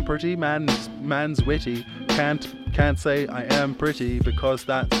 Am pretty. Man's witty. Can't say I am pretty because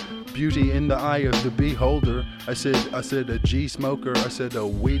that's beauty in the eye of the beholder. I said a G smoker. I said a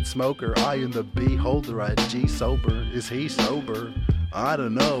weed smoker. I am the beholder. I G sober. Is he sober? I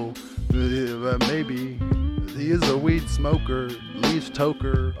don't know. Maybe he is a weed smoker, leaf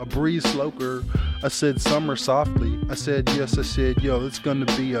toker, a breeze sloker. I said summer softly. I said yes. I said yo, it's gonna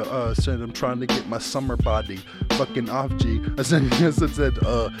be I said I'm trying to get my summer body fucking off G. I said yes. I said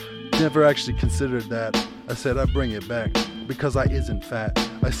never actually considered that. I said I bring it back because I isn't fat.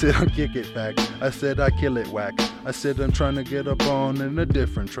 I said I kick it back. I said I kill it whack. I said I'm trying to get up on in a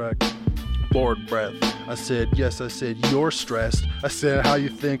different track. Bored breath. I said, yes, I said, you're stressed. I said, how you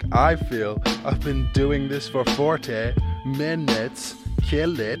think I feel? I've been doing this for 40 minutes.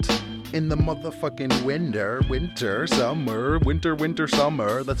 Kill it in the motherfucking winter,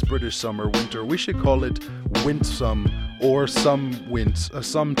 summer. That's British summer, winter. We should call it winsome or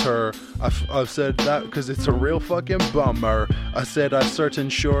sumter. I've said that because it's a real fucking bummer. I said I'm certain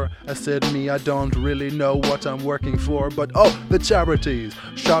sure. I said me, I don't really know what I'm working for, but oh, the charities.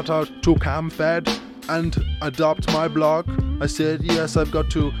 Shout out to CamFed and Adopt My Blog. I said yes, I've got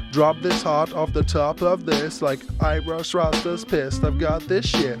to drop this hot off the top of this like Irish Rasta's pissed. I've got this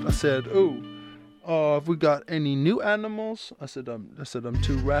shit. I said ooh. Oh, have we got any new animals? I said I'm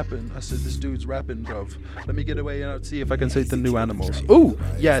too rapping. I said this dude's rapping, bruv. Let me get away and see if I can say the new animals. Ooh,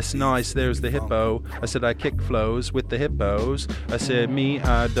 yes, nice. There's the hippo. I said I kick flows with the hippos. I said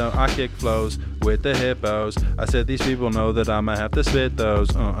I kick flows with the hippos. I said these people know that I'ma have to spit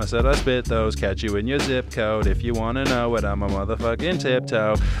those. I said I spit those. Catch you in your zip code if you wanna know what I'm a motherfucking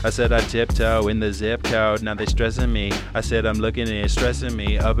tiptoe. I said I tiptoe in the zip code. Now they stressing me. I said I'm looking at it, stressing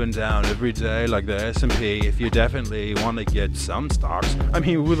me up and down every day like the S&P. If you definitely want to get some stocks, I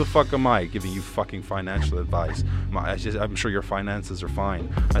mean, who the fuck am I giving you fucking financial advice? I'm sure your finances are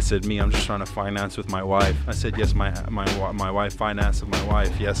fine. I said me, I'm just trying to finance with my wife. I said yes, my wife, finance with my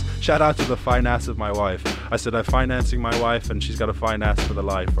wife. Yes, shout out to the finance of my wife. I said I'm financing my wife and she's got a finance for the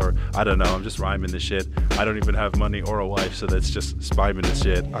life, or I don't know, I'm just rhyming this shit. I don't even have money or a wife, so that's just spiming this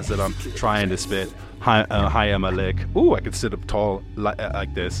shit. I said I'm trying to spit. Hi, I'm a lick. Ooh, I could sit up tall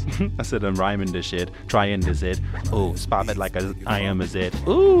like this. I said I'm rhyming this shit, trying to zit. Ooh, spot it like I am a zit.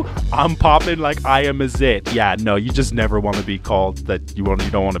 Ooh, I'm popping like I am a zit. Yeah, no, you just never want to be called that. You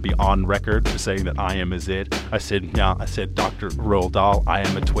don't want to be on record for saying that I am a zit. I said, yeah. I said, Dr. Roald Dahl, I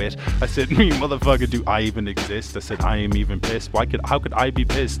am a twit. I said, me motherfucker, do I even exist? I said, I am even pissed. How could I be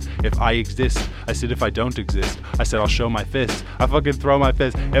pissed if I exist? I said, if I don't exist, I said, I'll show my fist. I fucking throw my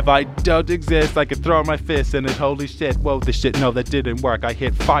fist. If I don't exist, I can throw my fist and it, holy shit, whoa, this shit, no, that didn't work. I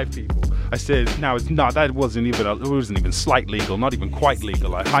hit 5 people. I said, now it's not, that wasn't even slight legal, not even quite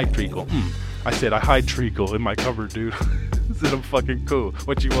legal. I hide treacle. I said, I hide treacle in my cupboard, dude. I said, I'm fucking cool.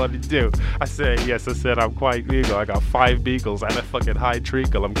 What you want to do? I said, yes, I said, I'm quite legal. I got 5 beagles and a fucking hide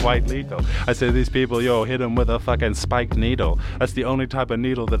treacle. I'm quite legal. I said, these people, yo, hit them with a fucking spiked needle. That's the only type of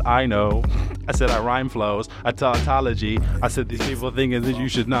needle that I know. I said, I rhyme flows. I tautology. I said, these people thinking that you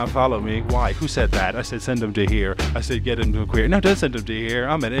should not follow me. Why? Who said that? I said, send them to here. I said, get into a queer. No, don't send them to here.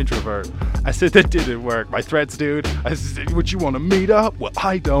 I'm an introvert. I said, that didn't work. My threats, dude. I said, what, you want to meet up? Well,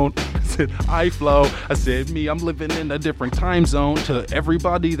 I don't. I said, said, I flow. I said, me, I'm living in a different time zone to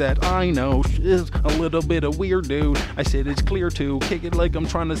everybody that I know. Is a little bit of weird, dude. I said, it's clear to kick it like I'm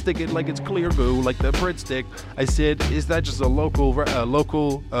trying to stick it like it's clear goo, like the Pritt stick. I said, is that just a local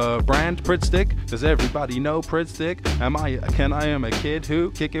brand, Pritt stick? Does everybody know Pritt stick? I am a kid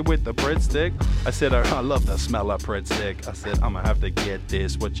who kick it with the Pritt stick. I said, I love the smell of Pritt stick. I said, I'm gonna have to get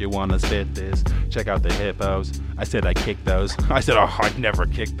this. What you wanna spit this? Check out the hippos. I said, I kicked those. I said, oh, I'd never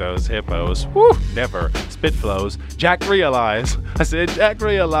kick those hippos. Woo, never. Spit flows. Jack realized. I said, Jack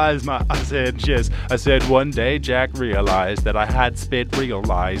realized I said, yes. I said, one day Jack realized that I had spit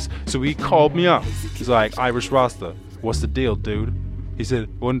realized. So he called me up. He's like, Irish Rasta, what's the deal, dude? He said,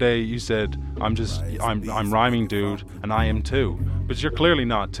 one day you said, I'm rhyming, dude, and I am too. But you're clearly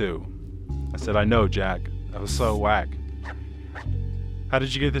not too. I said, I know, Jack. That was so whack. How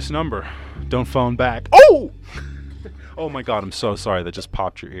did you get this number? Don't phone back. Oh! Oh my God, I'm so sorry. That just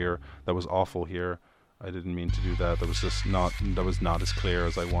popped your ear. That was awful here. I didn't mean to do that. That was not as clear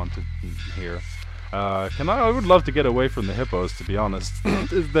as I wanted here. I would love to get away from the hippos, to be honest.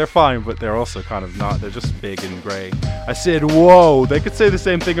 They're fine, but they're also kind of not. They're just big and gray. I said, whoa, they could say the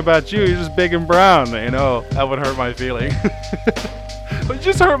same thing about you. You're just big and brown, you know. That would hurt my feeling. But it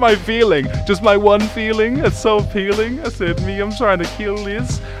just hurt my feeling. Just my one feeling. It's so appealing. I said, me, I'm trying to kill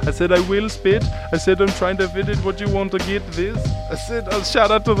this. I said, I will spit. I said, I'm trying to fit it. What you want to get this? I said,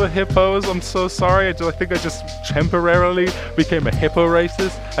 shout out to the hippos. I'm so sorry. I think I just temporarily became a hippo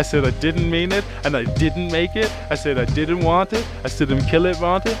racist. I said, I didn't mean it. And I didn't make it. I said, I didn't want it. I said, I'm kill it,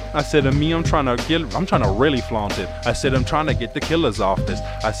 want it. I said, me, I'm trying to really flaunt it. I said, I'm trying to get the killers off this.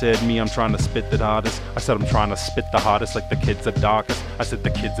 I said, me, I'm trying to spit the hardest. I said, I'm trying to spit the hardest like the kids are darkest. I said,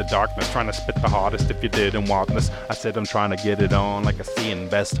 the kids of darkness, trying to spit the hardest if you didn't want this. I said, I'm trying to get it on like a seeing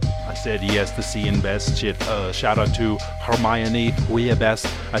best. I said, yes, the seeing best shit. Shout out to Hermione, we are best.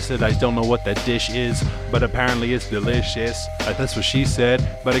 I said, I don't know what that dish is, but apparently it's delicious. That's what she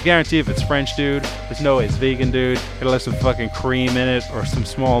said. But I guarantee if it's French, dude, there's no way it's vegan, dude. It'll have some fucking cream in it or some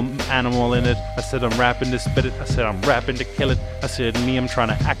small animal in it. I said, I'm rapping to spit it. I said, I'm rapping to kill it. I said, me, I'm trying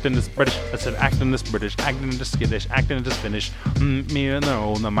to act in this British. I said, act in this British, acting in this Skittish, acting in this Finnish. Me,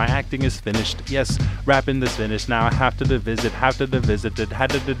 no, my acting is finished. Yes, rapping this finished. Now I have to visit it, had to the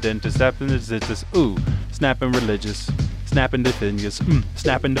dentist, after the dentist. Ooh, snapping religious. Snapping the fingers,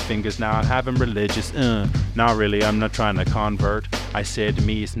 snapping the fingers. Now I'm having religious, not really, I'm not trying to convert. I said,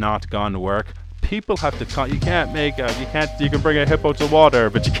 me, it's not gonna work. People have to you can bring a hippo to water,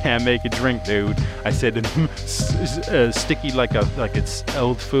 but you can't make it drink, dude. I said, sticky like it's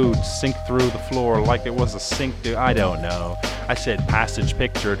old food, sink through the floor like it was a sink, dude. I don't know. I said, passage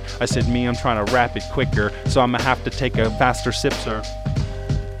pictured. I said, me, I'm trying to rap it quicker, so I'm gonna have to take a faster sip, sir.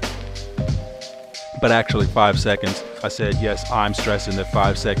 But actually 5 seconds. I said, yes, I'm stressing that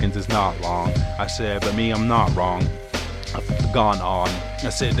 5 seconds is not long. I said, but me, I'm not wrong. I've gone on. I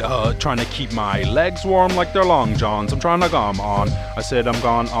said, trying to keep my legs warm like they're long johns. I'm trying to go on. I said, I'm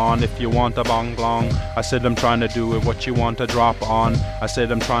gone on if you want a bong long. I said, I'm trying to do it what you want to drop on. I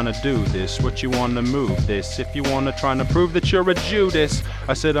said, I'm trying to do this what you want to move this. If you want to try to prove that you're a Judas.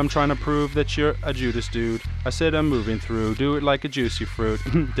 I said, I'm trying to prove that you're a Judas, dude. I said, I'm moving through. Do it like a juicy fruit.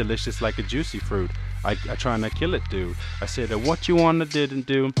 Delicious like a juicy fruit. I trying to kill it, dude. I said, what you wanna didn't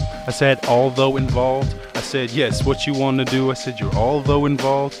do. I said, although involved. I said, yes, what you wanna do. I said, you're although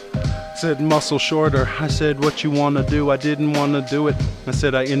involved. I said, muscle shorter. I said, what you wanna do. I didn't wanna do it. I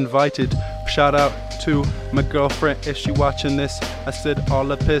said, I invited. Shout out to my girlfriend, is she watching this? I said,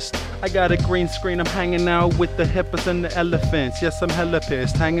 all pissed. I got a green screen, I'm hanging out with the hippos and the elephants. Yes, I'm hella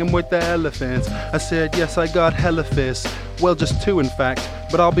pissed, hanging with the elephants. I said, yes, I got hella fists. Well, just 2 in fact,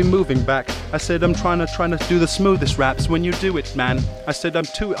 but I'll be moving back. I said, I'm trying to do the smoothest raps when you do it, man. I said, I'm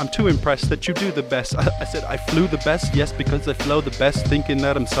too impressed that you do the best. I said, I flew the best, yes, because I flow the best, thinking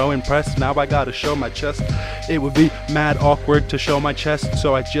that I'm so impressed. Now I gotta show my chest. It would be mad awkward to show my chest,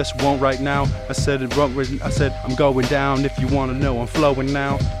 so I just won't right now. I said, I'm going down. If you wanna know, I'm flowing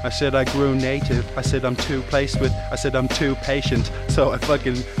now. I said, I grew native. I said, I'm too placed with. I said, I'm too patient. So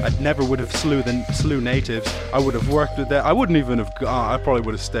I never would have slew natives. I would have worked with that. I wouldn't even have gone. I probably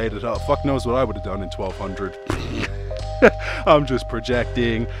would have stayed at home. Fuck knows what I would have done in 1200. I'm just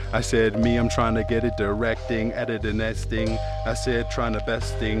projecting. I said, me, I'm trying to get it directing, editing, nesting. I said, trying to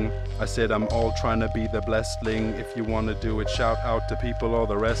besting. I said, I'm all trying to be the blessing. If you want to do it, shout out to people all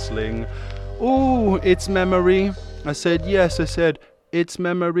the wrestling. Ooh, it's memory. I said, yes. I said, its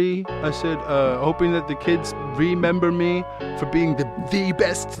memory. I said, hoping that the kids remember me for being the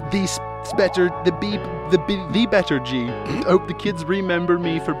best, the better G. I hope the kids remember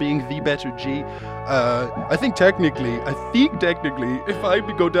me for being the better G. I think technically, if I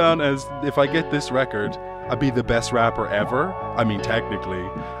go down as, if I get this record, I'd be the best rapper ever. I mean, technically.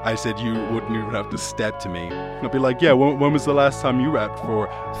 I said you wouldn't even have to step to me. I'd be like, yeah, when was the last time you rapped for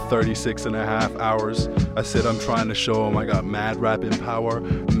 36 and a half hours? I said, I'm trying to show them I got mad rapping power,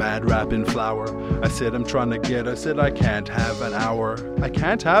 mad rapping flower. I said, I said, I can't have an hour.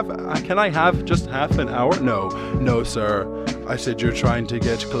 Can I have just half an hour? No, sir. I said, you're trying to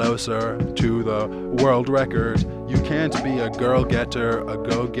get closer to the world record. You can't be a girl getter, a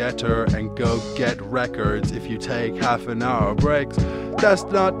go-getter, and go get records if you take half an hour breaks. That's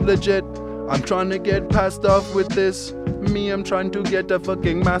not legit. I'm trying to get passed off with this. I'm trying to get a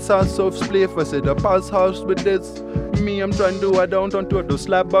fucking massage of spliff. I said, a pass house with this. I don't want to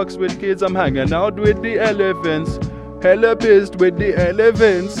slap box with kids. I'm hanging out with the elephants. Hella pissed with the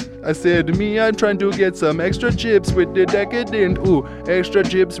elephants. I said, I'm trying to get some extra chips with the decadent. Ooh, extra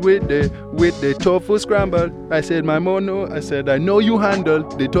chips with the tofu scramble. I said, my mono, I said, I know you handle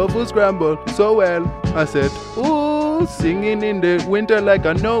the tofu scramble so well. I said, ooh, singing in the winter like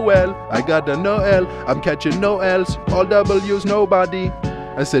a Noel. I got a Noel, I'm catching no L's, all W's, nobody.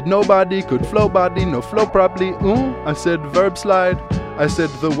 I said, nobody could flow body, no flow properly. Ooh, I said, verb slide. I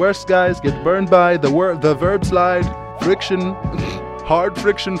said, the worst guys get burned by the verb slide. Friction. Hard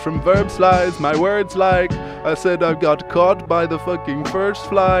friction from verb slides, my words like. I said, I got caught by the fucking first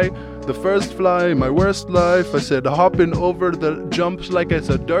fly. The first fly, my worst life. I said, hopping over the jumps like it's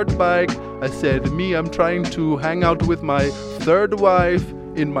a dirt bike. I said, I'm trying to hang out with my third wife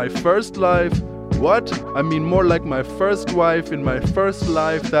in my first life. What? I mean, more like my first wife in my first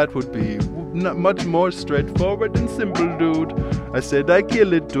life. That would be much more straightforward and simple, dude. I said, I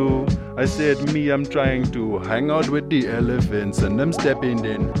kill it too. I said, I'm trying to hang out with the elephants and I'm stepping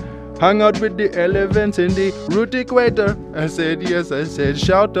in. Hang out with the elephants in the root equator. I said, yes, I said,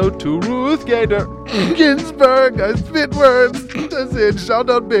 shout out to Ruth Gator Ginsburg. I spit words. I said, shout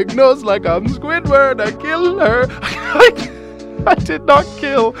out Big Nose like I'm Squidward. I killed her. I did not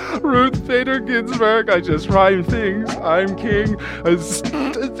kill Ruth Bader Ginsburg. I just rhyme things. I'm king. I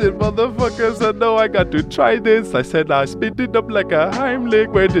said, motherfuckers, I know I got to try this. I said, I spit it up like a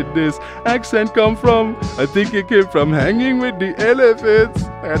Heimlich. Where did this accent come from? I think it came from hanging with the elephants.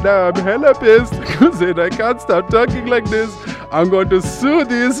 And now I'm hella pissed because I can't stop talking like this. I'm going to sue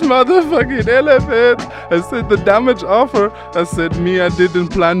these motherfucking elephants. I said, the damage offer. I said, I didn't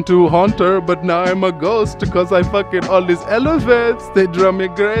plan to haunt her, but now I'm a ghost because I fucking all these elephants. They drive me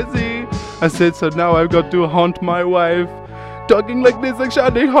crazy. I said, so now I've got to haunt my wife. Talking like this, like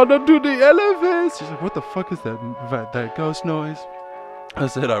shouting, haunt her to the elephants. She's like, what the fuck is that ghost noise? I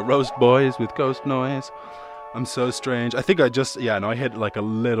said, I roast boys with ghost noise. I'm so strange. I think I hit like a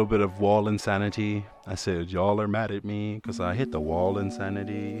little bit of wall insanity. I said, y'all are mad at me because I hit the wall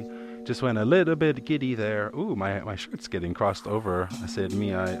insanity. Just went a little bit giddy there. Ooh, my shirt's getting crossed over. I said,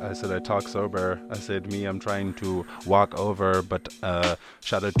 I said I talk sober. I said, I'm trying to walk over, but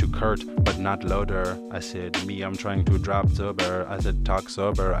shout out to Kurt, but not loader. I said, I'm trying to drop sober. I said, talk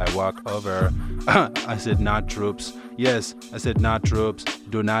sober, I walk over. I said, not troops. Yes, I said, not troops.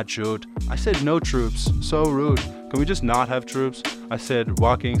 Do not shoot. I said, no troops. So rude. Can we just not have troops? I said,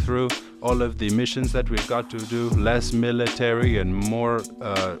 walking through all of the missions that we've got to do, less military and more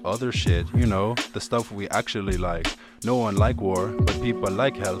other shit, the stuff we actually like. No one like war, but people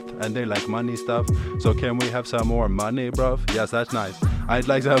like health and they like money stuff. So can we have some more money, bruv? Yes, that's nice. I'd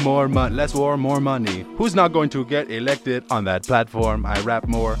like some more money. Less war, more money. Who's not going to get elected on that platform? I rap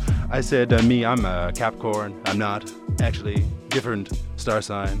more. I said, I'm a Capricorn. I'm not. Actually, different star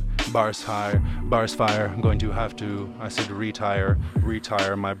sign. Bars high, bars fire. I'm going to have to. I said, retire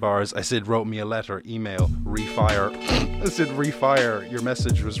my bars. I said, wrote me a letter, email, refire. I said, refire. Your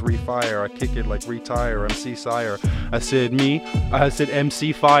message was refire. I kick it like retire. MC Sire. I said, I said,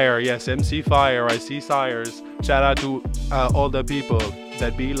 MC Fire. Yes, MC Fire. I see sires. Shout out to all the people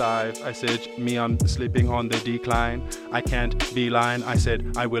that be live. I said, I'm sleeping on the decline. I can't be lying. I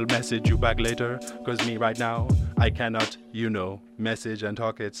said, I will message you back later. Cause right now, I cannot, message and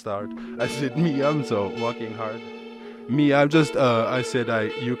talk it start. I said, I'm so working hard. I'm just, I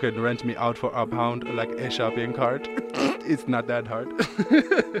said, you can rent me out for £1 like a shopping cart. It's not that hard.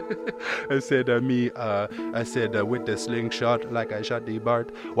 I said, I said, with the slingshot like I shot the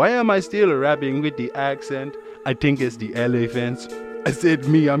Bart. Why am I still rapping with the accent? I think it's the elephants. I said,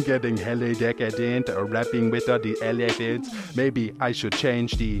 me, I'm getting hella decadent, rapping with all the elephants. Maybe I should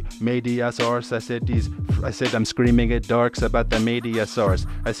change the media source. I said I'm screaming at darks about the media source.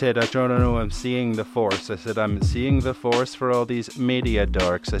 I said, I don't know, I'm seeing the force. I said, I'm seeing the force for all these media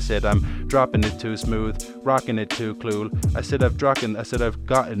darks. I said, I'm dropping it too smooth, rocking it too cool. I said, I've gotten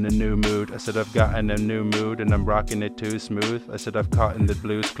a new mood. I said, I've gotten a new mood and I'm rocking it too smooth. I said, I've caught in the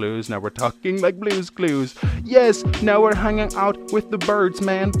Blues Clues. Now we're talking like Blues Clues. Yes, now we're hanging out with the birds,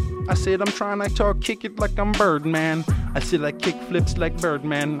 man. I said, I'm trying to kick it like I'm Birdman. I said, I kick flips like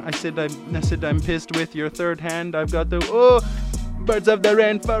Birdman. I said, I'm pissed with your third hand. I've got to, birds of the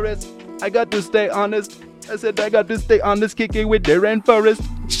rainforest. I got to stay honest. I said, I got to stay honest, kicking with the rainforest.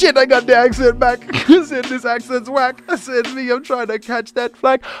 Shit, I got the accent back. I said, this accent's whack. I said, me, I'm trying to catch that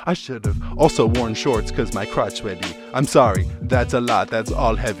flag. I should have also worn shorts because my crotch sweaty. I'm sorry, that's a lot, that's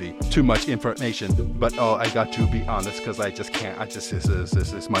all heavy. Too much information, but I got to be honest because I just can't. This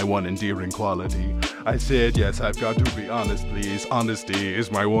is my one endearing quality. I said, yes, I've got to be honest, please. Honesty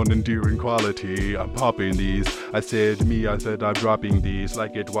is my one endearing quality. I'm popping these. I said, I'm dropping these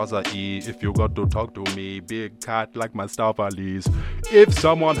like it was a E. If you got to talk to me, big cat like Mustafa Ali's. If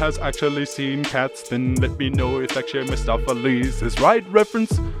someone has actually seen cats, then let me know if actually Mustafa Ali's is right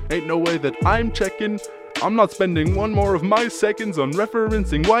reference. Ain't no way that I'm checking. I'm not spending one more of my seconds on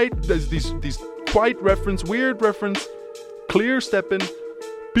referencing white. There's these white reference, weird reference, clear stepping.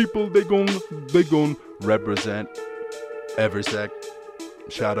 People, they gon' represent every sec.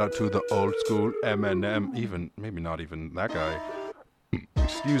 Shout out to the old school Eminem, even, maybe not even that guy.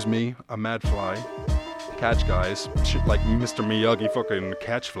 Excuse me, a mad fly. Catch guys, shit like Mr. Miyagi fucking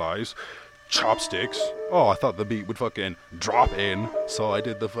catch flies. Chopsticks. Oh, I thought the beat would fucking drop in, so I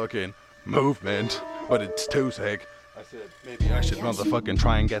did the fucking movement, but it's too sick. I said, maybe I should motherfucking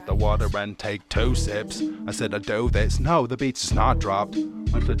try and get the water and take 2 sips. I said, I do this. No, the beat's not dropped.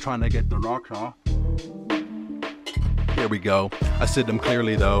 I'm just trying to get the rock off. Here we go. I said them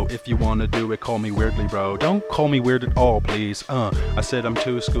clearly though. If you wanna do it, call me weirdly, bro. Don't call me weird at all, please. I said I'm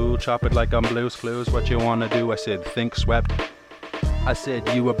too school, chop it like I'm Blues Clues. What you wanna do? I said think swept. I said,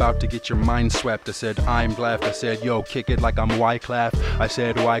 you about to get your mind swept. I said, I'm left. I said, yo, kick it like I'm Wyclef. I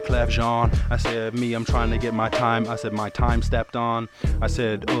said, Wyclef Jean. I said, me, I'm trying to get my time. I said, my time stepped on. I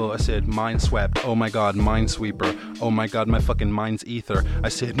said, mind swept. Oh my god, minesweeper. Oh my god, my fucking mind's ether. I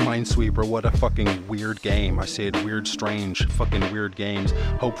said, minesweeper, what a fucking weird game. I said, weird, strange, fucking weird games.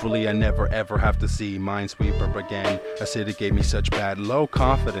 Hopefully I never ever have to see minesweeper again. I said, it gave me such bad low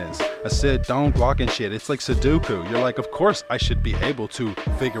confidence. I said, don't walk in shit. It's like Sudoku. You're like, of course I should be able to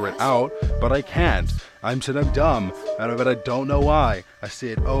figure it out, but I can't. I'm dumb, but I don't know why. I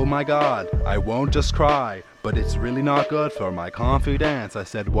said, oh my god, I won't just cry, but it's really not good for my confidence. I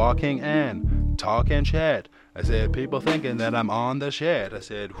said, walking and talking shit. I said, people thinking that I'm on the shit. I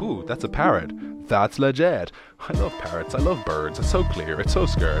said, whoo, that's a parrot. That's legit. I love parrots. I love birds. It's so clear. It's so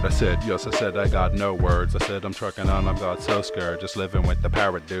scared. I said, yes, I said, I got no words. I said, I'm trucking on. I'm got so scared. Just living with the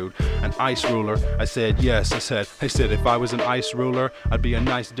parrot dude. An ice ruler. I said, yes. I said, if I was an ice ruler, I'd be a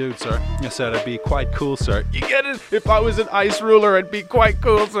nice dude, sir. I said, I'd be quite cool, sir. You get it? If I was an ice ruler, I'd be quite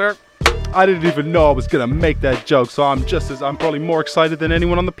cool, sir. I didn't even know I was gonna make that joke, so I'm probably more excited than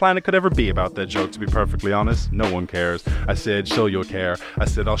anyone on the planet could ever be about that joke, to be perfectly honest. No one cares. I said, show you care. I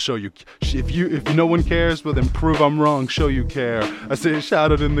said, I'll show you. If no one cares, well then prove I'm wrong, show you care. I said,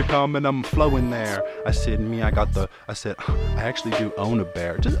 shout it in the comment, I'm flowing there. I said, I actually do own a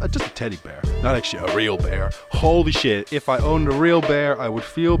bear. Just a teddy bear. Not actually a real bear. Holy shit, if I owned a real bear, I would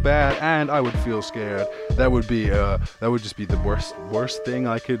feel bad and I would feel scared. That would just be the worst thing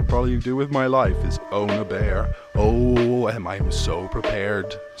I could probably do with my life is own a bear. Oh, am I so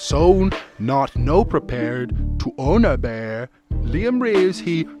prepared. So not no prepared to own a bear. Liam Reeves,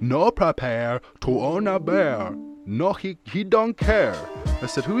 he no prepare to own a bear. No, he don't care. I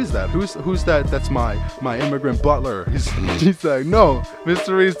said, who is that? Who's that? That's my immigrant butler. He's like, no,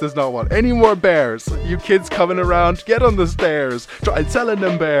 Mr. Reeves does not want any more bears. You kids coming around, get on the stairs. Try selling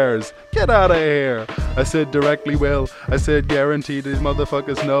them bears. Get out of here. I said, directly will. I said, guaranteed these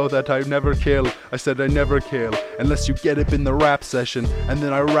motherfuckers know that I never kill. I said, I never kill unless you get up in the rap session. And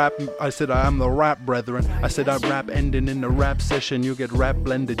then I rap. I said, I am the rap brethren. I said, I rap ending in the rap session. You get rap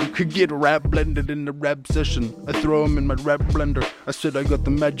blended. You could get rap blended in the rap session. I throw them in my rap blender. I said, I got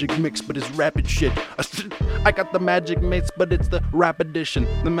the magic mix, but it's rapid shit. I got the magic mix, but it's the rap edition.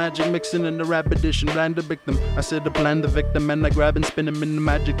 The magic mixing in the rap edition. Blind the victim. I said, I plan the victim, and I grab and spin him in the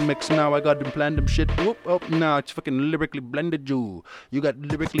magic mix. Now I got him planned him shit. whoop. Oh, no, it's fucking lyrically blended you. You got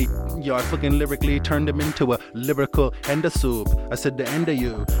lyrically, I fucking lyrically turned him into a lyrical end of soup. I said the end of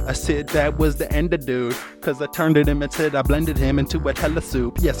you. I said that was the end of dude. Cause I turned it him and said I blended him into a hella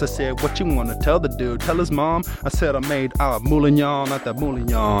soup. Yes, I said, what you wanna tell the dude? Tell his mom. I said I made moulignon, not that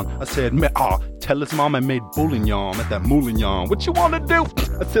moulignon. I said, tell his mom I made bouillon at that moulignon. What you wanna do?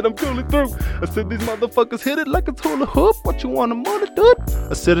 I said I'm cooling through. I said these motherfuckers hit it like it's hula hoop. What you wanna do?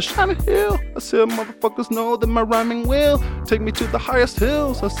 I said a shiny hill. I said motherfuckers know that my rhyming will take me to the highest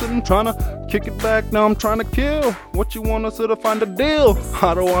hills. I said I'm tryna kick it back, now I'm tryna kill. What you want? I said I find a deal.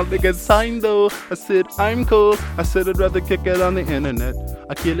 I don't want to get signed though. I said I'm cool. I said I'd rather kick it on the internet.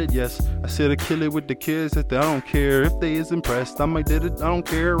 I kill it, yes. I said I kill it with the kids that I don't care if they is impressed. I might did it, I don't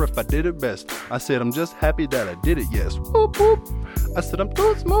care if I did it best. I said I'm just happy that I did it, yes. Whoop whoop. I said I'm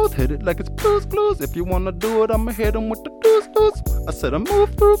too smooth, hit it like it's blues. If you wanna do it, I'ma hit 'em with the deuce. I said I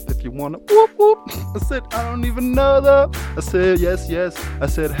move through. If you wanna whoop whoop. I said I don't even know though. I said yes. I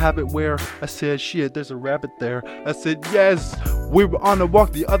said habit where? I said shit, there's a rabbit there. I said yes. We were on a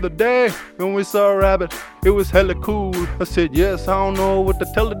walk the other day when we saw a rabbit. It was hella cool. I said yes. I don't know what to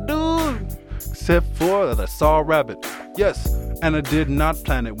tell the dude except for that I saw a rabbit. Yes. And I did not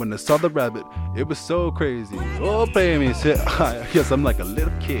plan it when I saw the rabbit. It was so crazy. Oh, play me. Said, yes, I'm like a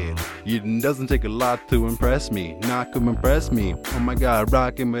little kid. It doesn't take a lot to impress me. Not to impress me. Oh my God,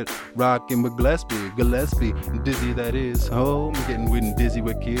 rocking with Gillespie. Dizzy that is. Oh, I'm getting dizzy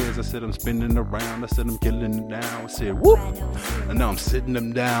with kids. I said I'm spinning around. I said I'm killing it down. I said whoop. And now I'm sitting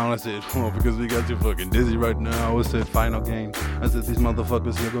them down. I said, because we got you fucking dizzy right now. I said final game. I said these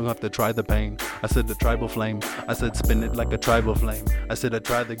motherfuckers, you're gonna have to try the pain. I said the tribal flame. I said spin it like a tribal flame. I said I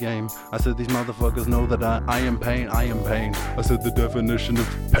tried the game. I said these motherfuckers know that I am pain. I said the definition of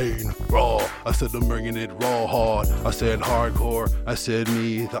pain, raw. I said I'm bringing it raw hard. I said hardcore. I said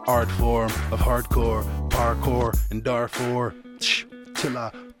me, the art form of hardcore, parkour and Darfur. Till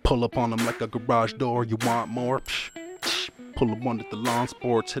I pull up on them like a garage door. You want more? Pull up one at the lawn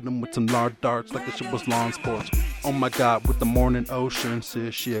sports, hit them with some large darts like the shit was lawn sports. Oh my God, with the morning ocean,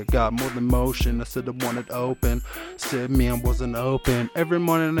 said shit got more than motion. I said I wanted open, said me I wasn't open. Every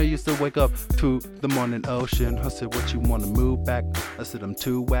morning I used to wake up to the morning ocean. I said what you wanna move back? I said I'm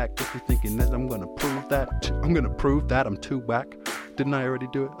too whack. If you're thinking that I'm gonna prove that I'm too whack. Didn't I already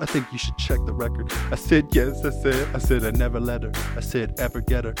do it? I think you should check the record. I said yes, I said I never let her. I said ever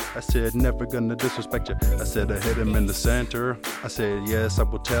get her. I said never gonna disrespect you. I said I hit him in the center. I said yes, I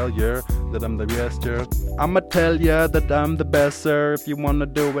will tell you that I'm the best, sir. I'ma tell you that I'm the best, sir. If you wanna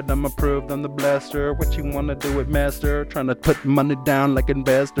do it, I'ma prove I'm the blaster. What you wanna do it, master? Trying to put money down like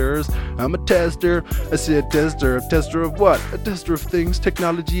investors. I'm a tester. I said tester. A tester of what? A tester of things,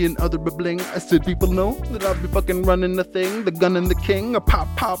 technology and other bling. I said people know that I'll be fucking running the thing, the gun and the king. A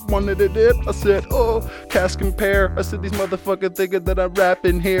pop wanted it dip. I said cast compare. I said these motherfuckers thinking that I'm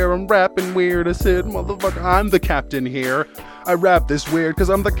rapping here. I'm rapping weird. I said motherfucker, I'm the captain here. I rap this weird cause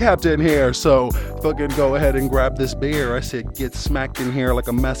I'm the captain here. So fucking go ahead and grab this beer. I said get smacked in here like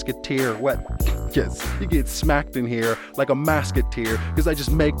a musketeer. What? Yes, you get smacked in here like a musketeer cause I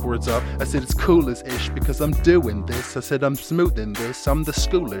just make words up. I said it's cool as ish because I'm doing this. I said I'm smoothing this. I'm the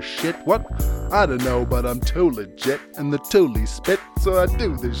schoolish shit. What? I don't know, but I'm too legit and the toolie spit. So I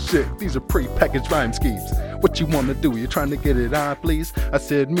do this shit. These are pre-packaged rhyme schemes. What you wanna do? You trying to get it on, please? I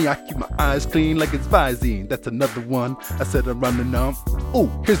said me, I keep my eyes clean like it's Visine. That's another one. I said I'm running on.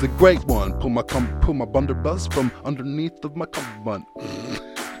 Oh, here's a great one. Pull my blunderbuss from underneath of my cummerbund.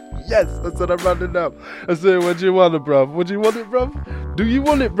 Yes, I said I'm running up. I said, what you want it, bruv? What you want it, bruv? Do you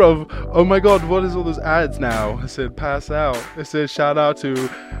want it, bruv? Oh my God, what is all those ads now? I said, pass out. I said, shout out to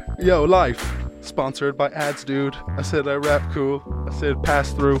Life. Sponsored by ads, dude. I said I rap cool. I said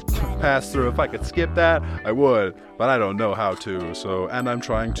pass through. If I could skip that, I would, but I don't know how to. So, and I'm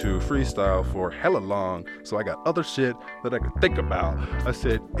trying to freestyle for hella long, so I got other shit that I could think about. I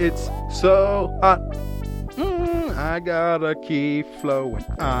said it's so hot. I gotta keep flowing.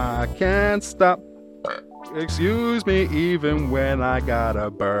 I can't stop. Excuse me, even when I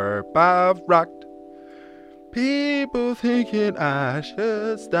gotta burp. I've rocked. People thinking I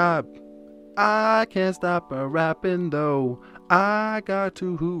should stop. I can't stop rapping though. I got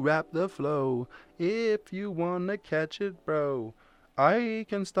to rap the flow. If you wanna catch it, bro, I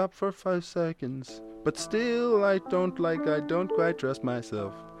can stop for 5 seconds. But still I don't quite trust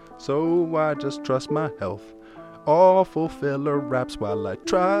myself. So I just trust my health. Awful filler raps while I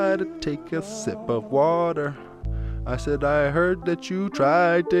try to take a sip of water. I said I heard that you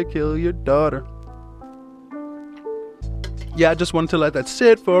tried to kill your daughter. Yeah, I just wanted to let that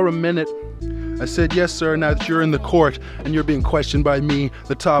sit for a minute. I said, yes, sir, now that you're in the court and you're being questioned by me,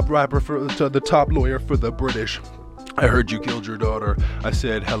 the top the top lawyer for the British. I heard you killed your daughter. I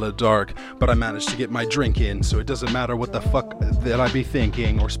said, hella dark, but I managed to get my drink in, so it doesn't matter what the fuck that I be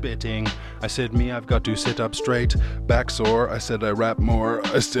thinking or spitting. I said, me, I've got to sit up straight, back sore. I said, I rap more.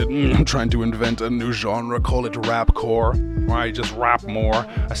 I said, I'm trying to invent a new genre, call it rapcore, where I just rap more.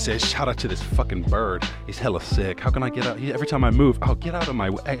 I said, shout out to this fucking bird. He's hella sick. How can I get out? Every time I move, oh, get out of my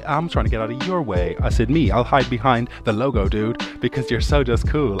way. I'm trying to get out of your way. I said, me, I'll hide behind the logo, dude, because you're so just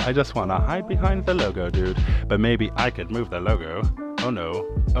cool. I just want to hide behind the logo, dude. But maybe I could move the logo. Oh no,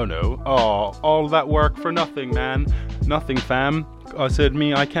 oh no. Oh, all that work for nothing, man. Nothing, fam. I said,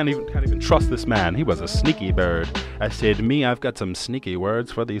 me, I can't even trust this man. He was a sneaky bird. I said, me, I've got some sneaky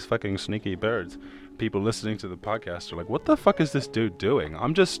words for these fucking sneaky birds. People listening to the podcast are like, what the fuck is this dude doing?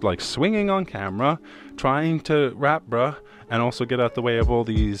 I'm just like swinging on camera, trying to rap, bruh, and also get out the way of all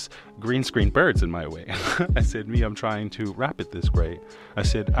these green screen birds in my way. I said, me, I'm trying to rap it this great. I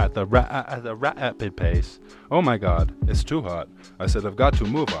said, at the rapid pace. Oh my god, it's too hot. I said, I've got to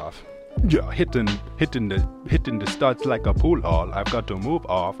move off. Yeah, hitting the studs like a pool hall. I've got to move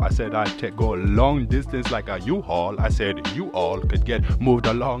off. I said I'd go a long distance like a U-Haul. I said you all could get moved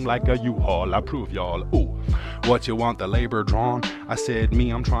along like a U-Haul. I prove y'all. Ooh, what you want, the labor drawn? I said,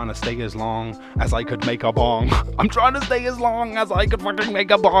 me, I'm trying to stay as long as I could make a bong. I'm trying to stay as long as I could fucking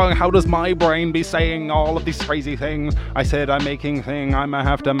make a bong. How does my brain be saying all of these crazy things? I said, I'm making thing, I'ma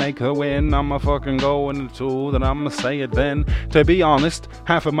have to make a win. I'ma fucking go into that, I'ma say it then. To be honest,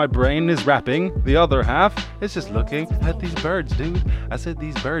 half of my brain is rapping, the other half is just looking at these birds, dude. I said,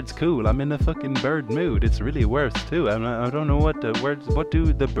 these birds cool. I'm in a fucking bird mood. It's really worth too. I don't know what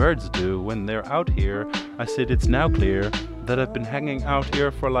do the birds do when they're out here. I said, it's now clear that I've been hanging out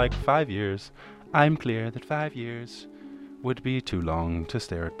here for like 5 years. I'm clear that 5 years would be too long to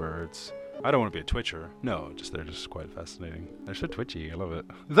stare at birds. I don't want to be a Twitcher. No, they're just quite fascinating. They're so twitchy. I love it.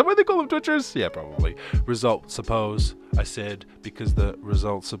 Is that why they call them Twitchers? Yeah, probably. Result, suppose. I said, because the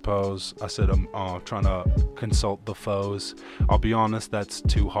result, suppose. I said, I'm trying to consult the foes. I'll be honest, that's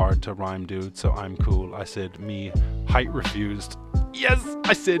too hard to rhyme, dude, so I'm cool. I said, me, height refused. Yes,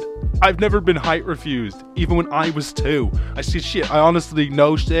 I said, I've never been height refused, even when I was 2. I said, shit, I honestly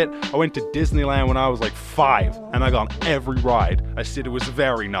know shit. I went to Disneyland when I was like 5, and I got on every ride. I said, it was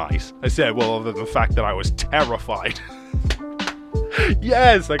very nice. I said, well, other than the fact that I was terrified.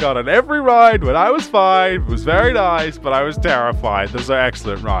 Yes, I got on every ride when I was 5. It was very nice, but I was terrified. Those are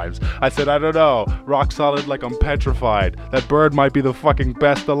excellent rhymes. I said, I don't know, rock solid like I'm petrified. That bird might be the fucking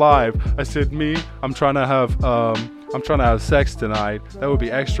best alive. I said, me, I'm trying to have sex tonight. That would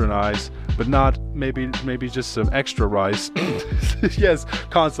be extra nice, but not maybe just some extra rice. Yes,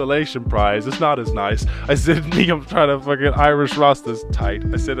 consolation prize. It's not as nice. I said, me, I'm trying to fucking Irish Ross this tight.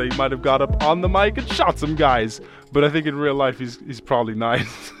 I said he might have got up on the mic and shot some guys, but I think in real life he's probably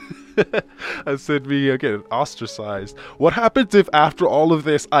nice. I said, me, again, ostracized. What happens if after all of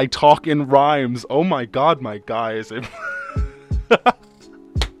this I talk in rhymes? Oh my god, my guys.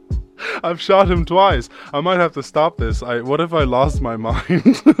 I've shot him twice. I might have to stop this. What if I lost my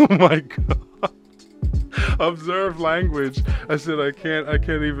mind? Oh my god. Observe language. I said, I can't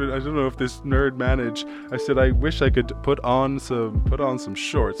even, I don't know if this nerd managed. I said, I wish I could put on some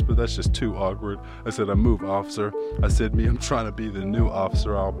shorts, but that's just too awkward. I said, I move, officer. I said, me, I'm trying to be the new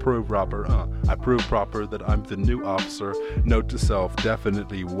officer. I'll prove proper. I prove proper that I'm the new officer. Note to self,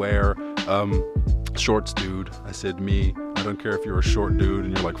 definitely wear shorts, dude. I said, me, I don't care if you're a short dude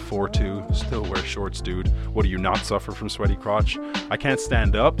and you're like 4'2", still wear shorts, dude. What, do you not suffer from sweaty crotch? I can't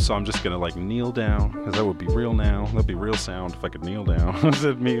stand up, so I'm just gonna like kneel down, because that would be real now. That'd be real sound if I could kneel down. I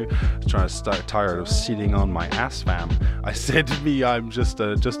said, me, trying to start tired of sitting on my ass, fam. I said, me, I'm just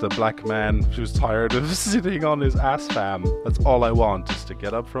a black man who's tired of sitting on his ass, fam. That's all I want, is to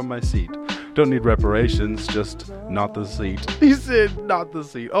get up from my seat. Don't need reparations, just not the seat. He said, not the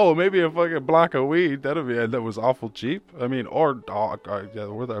seat. Oh, maybe a fucking block of weed. That was awful cheap. I mean, or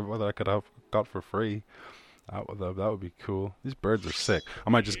whether I could have got for free. That would be cool. These birds are sick. I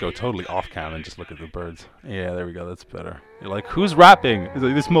might just go totally off cam and just look at the birds. Yeah, there we go. That's better. You're like, who's rapping? He's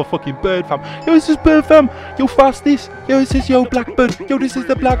like, this motherfucking bird, fam. Yo, this is bird, fam. Yo, fast this. Yo, this is yo blackbird. Yo, this is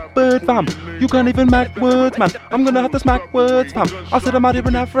the blackbird, fam. You can't even make words, man. I'm gonna have to smack words, fam. I said I'm out here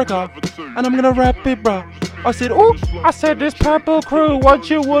in Africa, and I'm gonna rap it, bruh. I said, oh, I said, this purple crew, what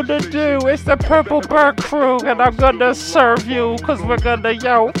you wanna do? It's the purple bird crew, and I'm gonna serve you, cause we're gonna,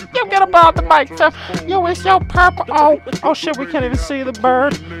 yo, get about the mic, fam. Yo, it's your purple, oh shit, we can't even see the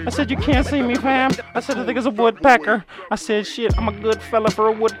bird. I said, you can't see me, fam. I said, I think it's a woodpecker. I said, shit, I'm a good fella for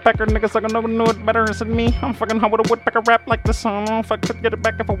a woodpecker. Niggas like I know it better than me. I'm fucking how would a woodpecker rap like the song. If I could get it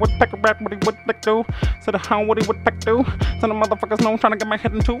back if a woodpecker rap, what he would do? Said, how would he woodpecker do? So the motherfuckers know I'm trying to get my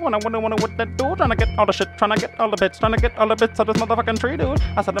head in two, and I wonder what that do. Trying to get all the shit, trying to get all the bits, trying to get all the bits of this motherfucking tree, dude.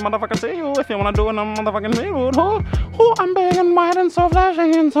 I said, the motherfucker see you if you wanna do it, I'm motherfucking tree, dude. Who, I'm big and white and so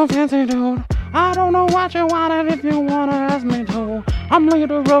flashy and so fancy, dude. I don't know what you wanted if you wanna ask me to. I'm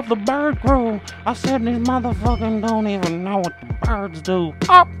leader of the bird crew. I said these motherfucking don't even know what the birds do.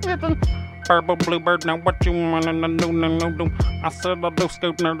 Oh, it's a purple bluebird, now what you wanna do, no. I said I do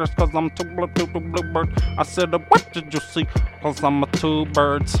scoop nerds cause I'm too bluebird. I said what did you see? Cause I'm a two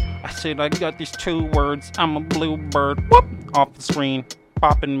birds. I said I got these two words, I'm a bluebird. Whoop, off the screen,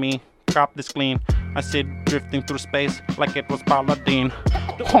 popping me. Cop this clean. I said drifting through space like it was Paladin.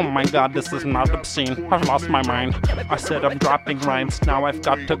 Oh my god, this is not obscene. I've lost my mind. I said I'm dropping rhymes. Now I've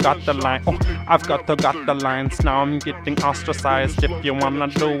got the line. Oh, I've got the lines. Now I'm getting ostracized. If you wanna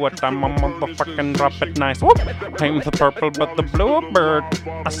do it, I'm a motherfucking drop it nice. Whoop! I'm the purple but the bluebird.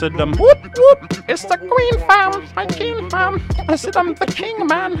 I said I'm whoop whoop. It's the queen fam, my king fam. I said I'm the king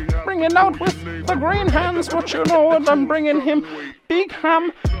man, bringing out with the green hands. What you know, and I'm bringing him big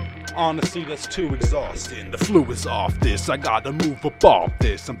ham. Honestly, that's too exhausting. The flu is off this. I gotta move up off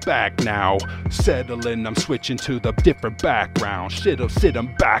this. I'm back now. Settling, I'm switching to the different background. Shit'll sit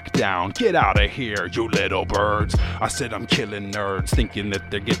 'em back down. Get out of here, you little birds. I said I'm killing nerds, thinking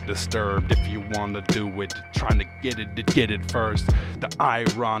that they get disturbed. If you wanna do it, trying to get it first. The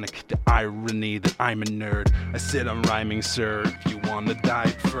ironic, the irony that I'm a nerd. I said I'm rhyming, sir. If you wanna die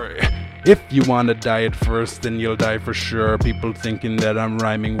first. If you wanna die at first, then you'll die for sure. People thinking that I'm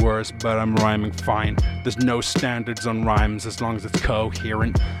rhyming worse, but I'm rhyming fine. There's no standards on rhymes as long as it's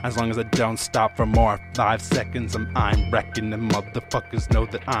coherent. As long as I don't stop for more 5 seconds, I'm wrecking. The motherfuckers know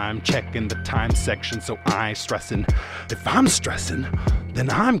that I'm checking the time section, so I ain't stressing. If I'm stressing,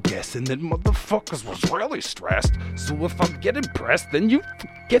 then I'm guessing that motherfuckers was really stressed. So if I'm getting pressed, then you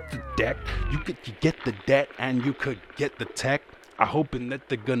get the deck. You get the debt, and you could get the tech. I'm hoping that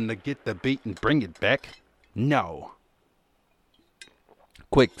they're gonna get the beat and bring it back. No.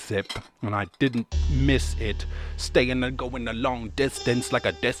 Quick sip, and I didn't miss it. Staying and going a long distance like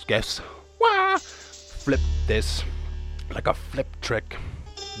a discus. Wah! Flip this like a flip trick.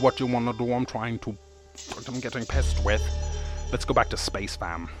 What you wanna do? I'm getting pissed with. Let's go back to space,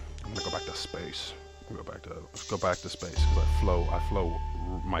 fam. I'm gonna go back to space. Let's go back to space because I flow.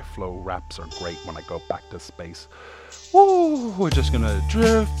 My flow raps are great when I go back to space. Woo! We're just gonna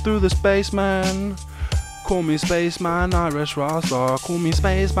drift through the space, man. Call me Spaceman, Irish Rasta. Call me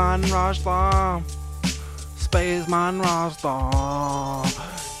Spaceman Rasta. Spaceman Rasta.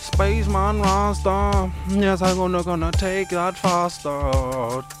 Spaceman Rasta. Yes, I'm gonna take that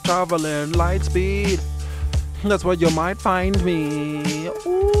faster. Traveling light speed. That's where you might find me.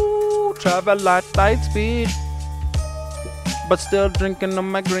 Ooh, travel at light speed. But still drinking on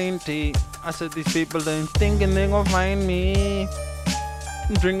my green tea. I said these people ain't thinking they gon' find me.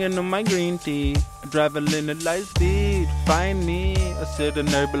 Drinking on my green tea. Traveling at light speed. Find me. I said the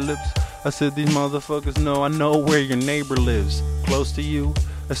neighbor lives. I said these motherfuckers know I know where your neighbor lives. Close to you.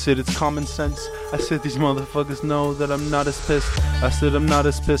 I said it's common sense. I said these motherfuckers know that I'm not as pissed. I said I'm not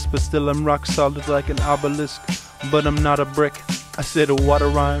as pissed, but still I'm rock solid like an obelisk. But I'm not a brick. I said what a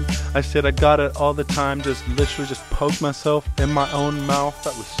rhyme. I said I got it all the time. Just literally just poke myself in my own mouth.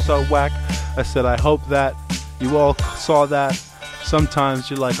 That was so whack. I said I hope that you all saw that. Sometimes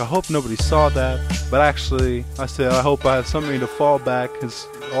you're like, I hope nobody saw that. But actually, I said I hope I have something to fall back. Because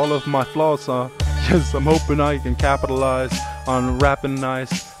all of my flaws are, yes, I'm hoping I can capitalize on rapping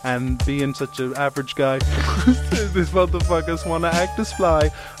nice and being such an average guy. These motherfuckers wanna act as fly.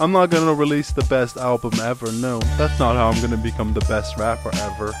 I'm not gonna release the best album ever, no. That's not how I'm gonna become the best rapper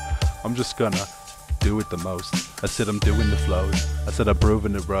ever. I'm just gonna do it the most. I said I'm doing the flows. I said I'm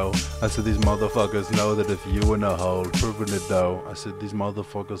proving it, bro. I said these motherfuckers know that if you in a hole, proving it though. I said these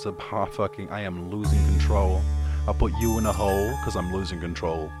motherfuckers are I am losing control. I'll put you in a hole cause I'm losing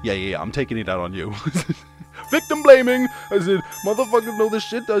control. Yeah, I'm taking it out on you. Victim blaming. I said, motherfuckers know this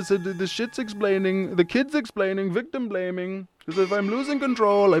shit. I said, the shit's explaining. The kid's explaining. Victim blaming. Because if I'm losing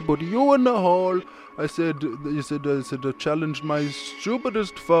control, I put you in the hole. I said, I challenged my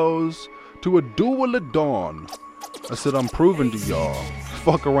stupidest foes to a duel at dawn. I said, I'm proving to y'all.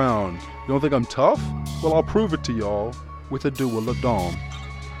 Fuck around. You don't think I'm tough? Well, I'll prove it to y'all with a duel at dawn.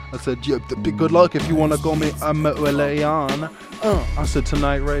 I said, yeah, good luck if you wanna go me Leon. I said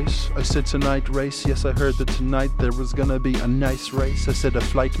tonight race. I said tonight race. Yes, I heard that tonight there was gonna be a nice race. I said a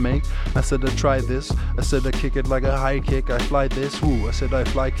flight make. I said I try this. I said I kick it like a high kick. I fly this. Woo. I said I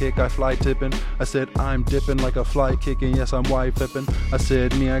fly kick. I fly tipping. I said I'm dipping like a fly kicking. Yes, I'm wife flipping. I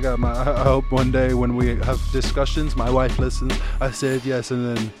said me. I hope one day when we have discussions, my wife listens. I said yes,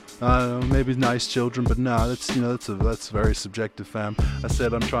 and then. I don't know, maybe nice children, but nah, that's very subjective, fam. I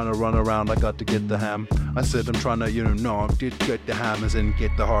said I'm trying to run around, I got to get the ham. I said I'm trying to, no, did get the ham as in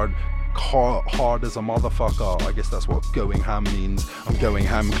get the hard as a motherfucker. I guess that's what going ham means. I'm going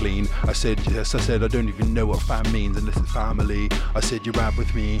ham clean. I said yes. I said I don't even know what fam means unless it's family. I said you rap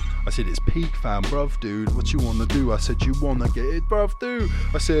with me. I said it's peak fam, bruv, dude. What you wanna do? I said you wanna get it, bruv, dude.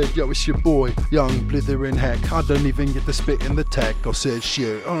 I said yo, it's your boy, young blithering heck. I don't even get to spit in the tech. I said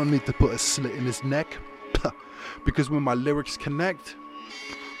shit, I don't need to put a slit in his neck. Because when my lyrics connect,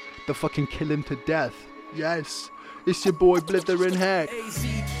 they'll fucking kill him to death. Yes. It's your boy Blithering Heck.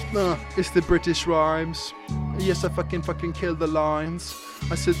 It's the British rhymes. Yes, I fucking kill the lines.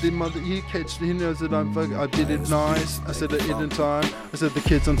 I said the mother, he knows that I did it nice. I said I did in time. I said the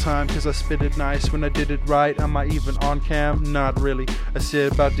kid's on time because I spit it nice. When I did it right, am I even on cam? Not really. I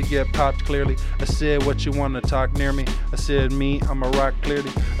said about to get popped clearly. I said what you wanna talk near me. I said me, I'm a rock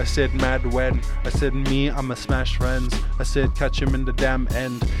clearly. I said mad wed. I said me, I'm a smash friends. I said catch him in the damn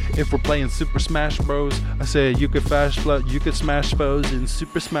end. If we're playing Super Smash Bros, I said you could smash foes in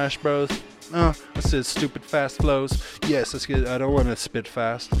Super Smash Bros. I said stupid fast flows. Yes, I don't want to spit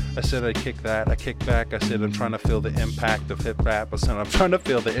fast. I said I kick that. I kick back. I said I'm trying to feel the impact of hip rap. I said I'm trying to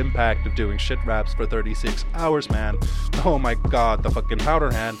feel the impact of doing shit raps for 36 hours, man. Oh my god, the fucking powder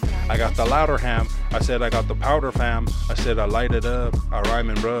hand. I got the louder ham. I said I got the powder fam. I said I light it up. I rhyme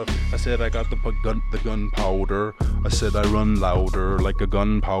and rough. I said I got the gunpowder. I said I run louder like a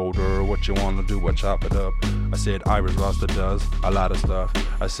gunpowder. What you wanna do? I chop it up. I said Irish Rasta does a lot of stuff.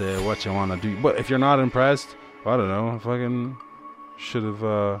 I said what you wanna do? But if you're not impressed, I don't know. Fucking should have.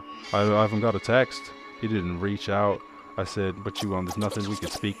 I haven't got a text. He didn't reach out. I said, what you want? There's nothing we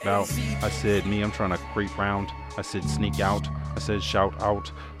could speak about. I said, me, I'm trying to creep round. I said, sneak out. I said, shout out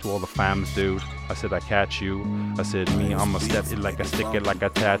to all the fams, dude. I said, I catch you. I said, me, I'ma step it like I stick it like a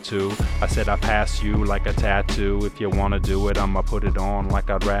tattoo. I said, I pass you like a tattoo. If you wanna do it, I'ma put it on like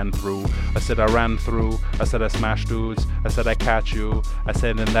I ran through. I said, I ran through. I said, I smashed dudes. I said, I catch you. I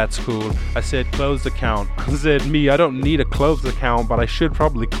said, and that's cool. I said, close account. I said, me, I don't need a closed account, but I should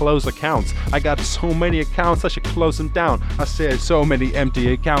probably close accounts. I got so many accounts, I should close them down. I said, so many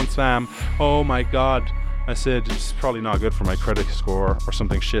empty accounts, fam. Oh my god. I said, it's probably not good for my credit score or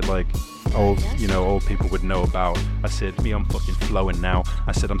something shit like old people would know about. I said, me, I'm fucking flowing now.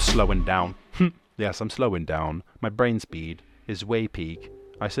 I said, I'm slowing down. Yes, I'm slowing down. My brain speed is way peak.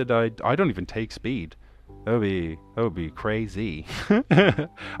 I said, I don't even take speed. That would be crazy.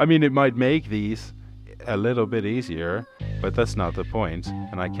 I mean, it might make these a little bit easier, but that's not the point.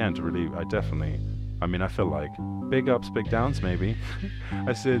 And I feel like big ups, big downs, maybe.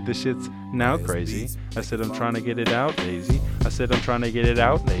 I said, this shit's now crazy. I said, I'm trying to get it out, lazy. I said, I'm trying to get it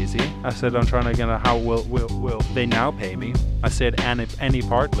out, lazy. I said, I'm trying to get how will they now pay me? I said, and if any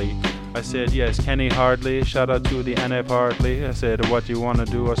partly. I said, yes, Kenny Hardly. Shout out to the Anna Partly. I said, what you wanna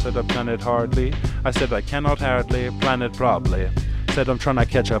do? I said, I plan it hardly. I said, I cannot hardly plan it probably. Said, I'm trying to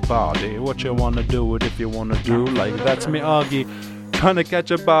catch a body. What you wanna do it if you wanna do like that's me, Augie. Trying to catch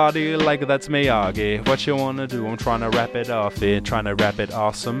a body like that's Miyagi. What you wanna do? I'm trying to wrap it off here. Trying to wrap it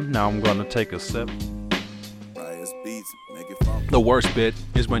awesome. Now I'm gonna take a sip. The worst bit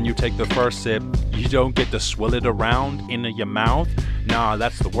is when you take the first sip, you don't get to swill it around into your mouth. Nah,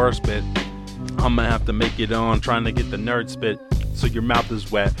 that's the worst bit. I'm gonna have to make it on trying to get the nerd spit. So your mouth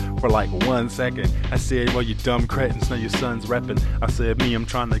is wet for like 1 second. I said, well, you dumb cretins, now your son's reppin'. I said, me, I'm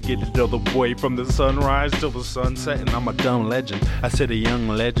trying to get it all the way from the sunrise till the sunset, and I'm a dumb legend. I said, a young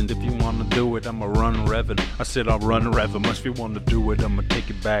legend, if you wanna do it, I'ma run revvin'. I said, I'll run revvin', if you wanna do it, I'ma take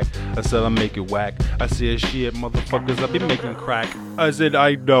it back. I said, I'll make it whack. I said, shit, motherfuckers, I be making crack. I said,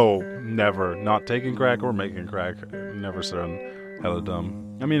 I know, never, not taking crack or making crack. Never, son, hella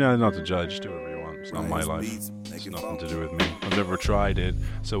dumb. I mean, not to judge, do whatever you want. It's not my life. It's nothing to do with me. I've never tried it,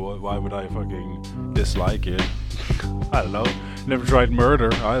 so why would I fucking dislike it? I don't know. Never tried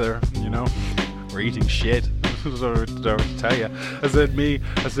murder either, or eating shit. So don't tell you. I said,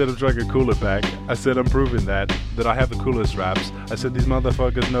 I'm trying to cool it back. I said, I'm proving that I have the coolest raps. I said, these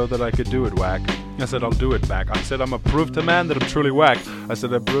motherfuckers know that I could do it whack. I said, I'll do it back. I said, I'm a proof to man that I'm truly whack. I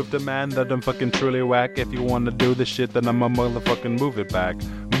said, I prove to man that I'm fucking truly whack. If you want to do the shit, then I'm a motherfucking move it back.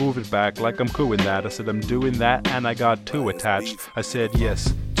 Move it back like I'm cool with that. I said, I'm doing that and I got two attached. I said,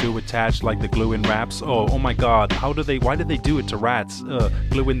 yes, to attach like the glue in raps. Oh my god, why do they do it to rats?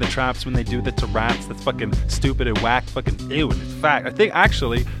 Glue in the traps when they do that to rats. That's fucking stupid and whack, fucking ew. And in fact, I think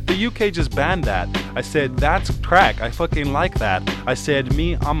actually the UK just banned that. I said, that's crack, I fucking like that. I said,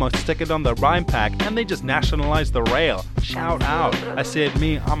 me, I'ma stick it on the rhyme pack, and they just nationalized the rail. Shout out. I said,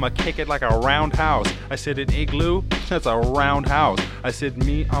 me, I'ma kick it like a roundhouse. I said, an igloo, that's a roundhouse. I said,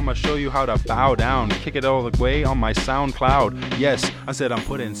 me, I'ma show you how to bow down, kick it all the way on my SoundCloud. Yes, I said, I'm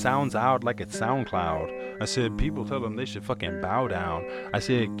putting sounds out like it's SoundCloud. I said, people tell them they should fucking bow down. I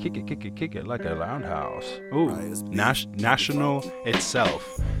said, kick it like a roundhouse. Ooh, national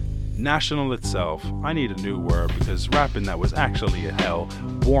itself. National itself. I need a new word because rapping that was actually a hell.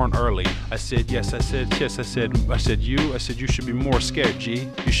 Born early. I said yes. I said yes. I said you should be more scared, G.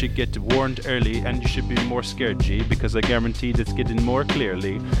 You should get warned early and you should be more scared, G, because I guaranteed it's getting more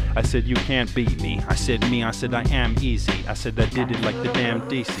clearly. I said you can't beat me. I said I am easy. I said I did it like the damn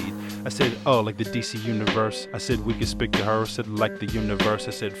DC. I said, oh, like the DC universe. I said we could speak to her. I said like the universe.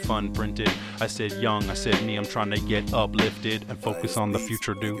 I said fun printed. I said young. I said me, I'm trying to get uplifted and focus on the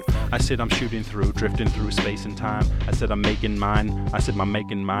future, dude. I said I'm shooting through, drifting through space and time. I said I'm making mine. I said I'm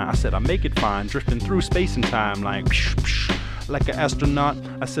making mine. I said I make it fine, drifting through space and time like psh, psh, like an astronaut.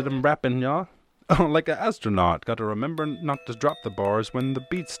 I said I'm rapping, y'all. Oh, like an astronaut. Got to remember not to drop the bars when the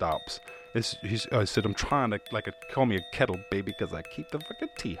beat stops. I said I'm trying to call me a kettle, baby, because I keep the fucking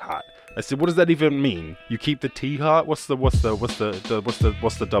tea hot. I said, what does that even mean? You keep the tea hot? What's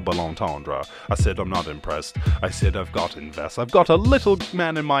the double entendre? I said I'm not impressed. I said I've got invest. I've got a little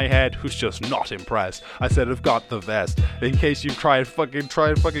man in my head who's just not impressed. I said I've got the vest in case you try and fucking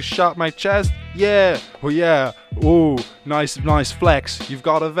shot my chest. Yeah, well yeah. Ooh, nice flex. You've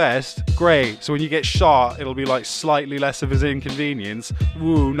got a vest. Great. So when you get shot, it'll be like slightly less of an inconvenience.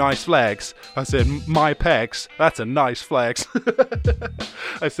 Ooh, nice flex. I said, my pecs. That's a nice flex.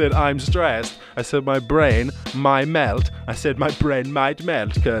 I said, I'm stressed. I said, my brain might melt. I said, my brain might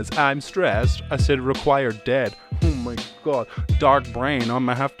melt because I'm stressed. I said, required dead. Oh my god, dark brain, I'm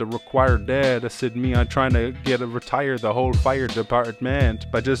gonna have to require dead. I said, me, I'm trying to retire the whole fire department,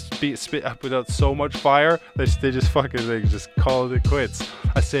 but just spit up without so much fire, they just call it quits.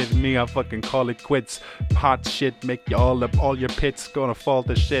 I said, me, I fucking call it quits. Hot shit, make you all your pits gonna fall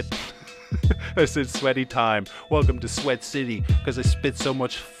to shit. I said, sweaty time. Welcome to Sweat City. Because I spit so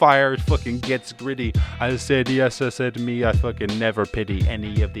much fire, it fucking gets gritty. I said, yes, I said, me, I fucking never pity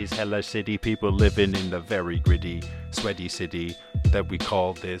any of these hella city people living in the very gritty, sweaty city that we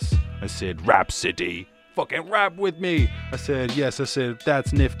call this. I said, Rap City. Fucking rap with me. I said, yes, I said,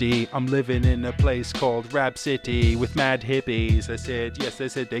 that's nifty. I'm living in a place called Rap City with mad hippies. I said, yes, I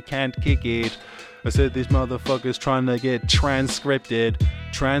said, they can't kick it. I said, these motherfuckers trying to get transcripted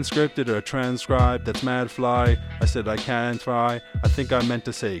or transcribed, that's mad fly. I said, I can't try. I think I meant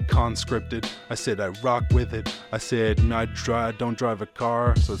to say conscripted. I said, I rock with it. I said, I don't drive a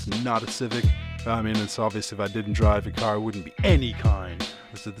car, so it's not a Civic. I mean, it's obvious if I didn't drive a car, it wouldn't be any kind.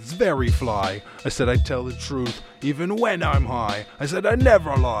 I said, it's very fly. I said, I tell the truth, even when I'm high. I said, I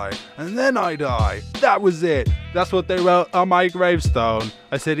never lie, and then I die. That was it. That's what they wrote on my gravestone.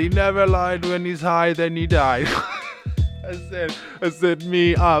 I said, he never lied when he's high, then he died. I said,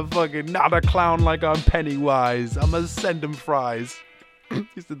 me, I'm fucking not a clown like I'm Pennywise. I'ma send him fries.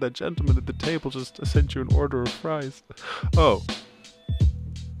 He said, that gentleman at the table just sent you an order of fries. Oh,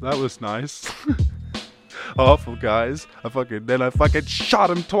 that was nice. Awful, guys. I fucking shot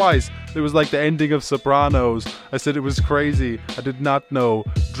him twice. It was like the ending of Sopranos. I said it was crazy. I did not know.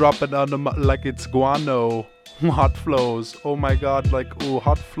 Drop it on him like it's guano. Hot flows. Oh my god, like, ooh,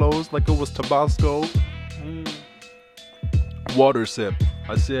 hot flows like it was Tabasco. Water sip.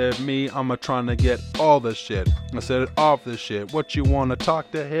 I said, me, I'm trying to get all this shit. I said, off this shit. What you wanna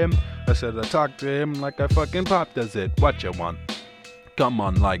talk to him? I said, I talk to him like I fucking pop does it. What you want? Come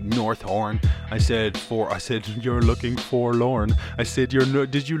on, like North Horn. I said, you're looking forlorn. I said,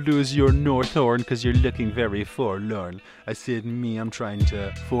 did you lose your North Horn? Cause you're looking very forlorn. I said, me, I'm trying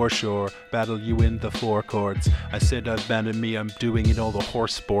to, for sure, battle you in the forecourts. I said, me, I'm doing in all the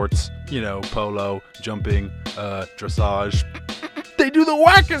horse sports. You know, polo, jumping, dressage. They do the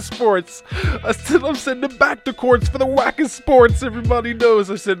wackest sports. I said, I'm sending back to courts for the wackest sports. Everybody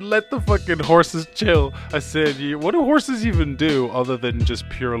knows. I said, let the fucking horses chill. I said, what do horses even do other than just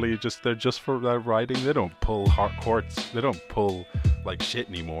purely they're just for riding? They don't pull hard courts. They don't pull like shit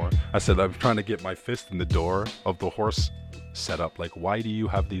anymore. I said, I'm trying to get my fist in the door of the horse setup. Like, why do you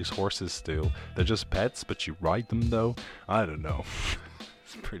have these horses still? They're just pets, but you ride them though? I don't know.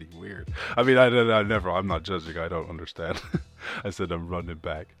 It's pretty weird. I mean, I'm not judging. I don't understand. I said, I'm running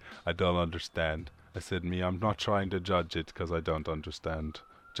back. I don't understand. I said, me, I'm not trying to judge it because I don't understand.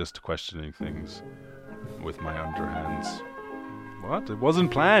 just questioning things with my underhands. What? It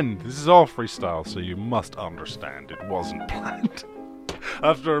wasn't planned. This is all freestyle, so you must understand it wasn't planned. I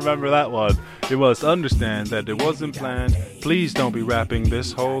have to remember that one. You must understand that it wasn't planned. Please don't be rapping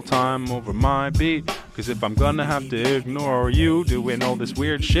this whole time over my beat, cause if I'm gonna have to ignore you doing all this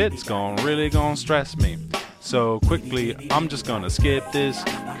weird shit, it's really gonna stress me. So quickly, I'm just gonna skip this,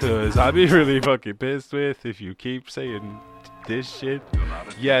 cause I'd be really fucking pissed with if you keep saying this shit.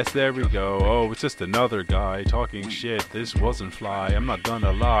 Yes, there we go. Oh, it's just another guy talking shit. This wasn't fly, I'm not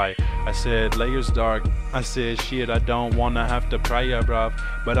gonna lie. I said layers dark. I said shit, I don't wanna have to pray ya, bruv,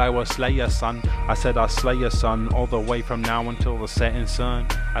 but I will slay ya, son. I said I'll slay ya, son, all the way from now until the setting sun.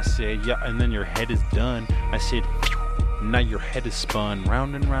 I said yeah, and then your head is done. I said phew, now your head is spun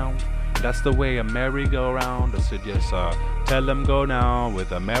round and round. That's the way a merry-go-round. I said, yes, tell them go now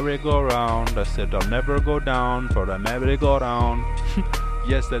with a merry-go-round. I said, I'll never go down for a merry-go-round.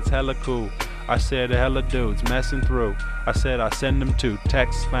 Yes, that's hella cool. I said, hella dudes messing through. I said, I send them to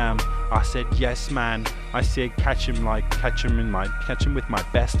text spam. I said, yes, man. I said, catch him with my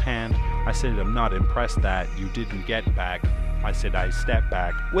best hand. I said, I'm not impressed that you didn't get back. I said, I step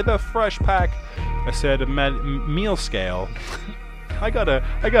back with a fresh pack. I said, a meal scale. I got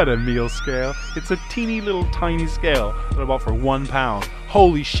a meal scale. It's a teeny little tiny scale that I bought for £1.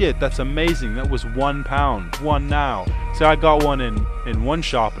 Holy shit, that's amazing. That was £1. One now. So I got one in one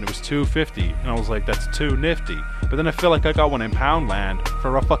shop and it was $2.50, and I was like, that's too nifty. But then I feel like I got one in Poundland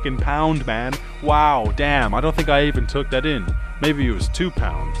for a fucking pound, man. Wow, damn. I don't think I even took that in. Maybe it was £2,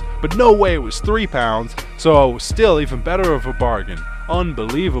 but no way it was £3. So still even better of a bargain.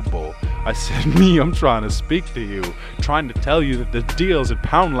 Unbelievable. I said, me, I'm trying to speak to you, trying to tell you that the deals at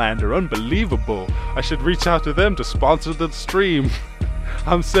Poundland are unbelievable. I should reach out to them to sponsor the stream.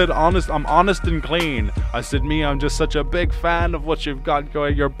 I'm honest and clean. I said, me, I'm just such a big fan of what you've got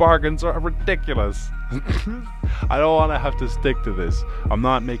going. Your bargains are ridiculous. I don't want to have to stick to this.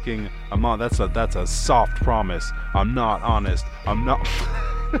 That's a soft promise. I'm not honest. I'm not.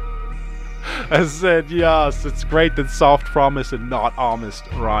 I said, yes, it's great that soft promise and not honest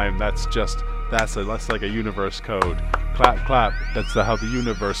rhyme. That's like a universe code. Clap, clap. That's how the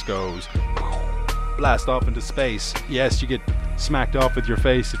universe goes. Blast off into space. Yes, you get smacked off with your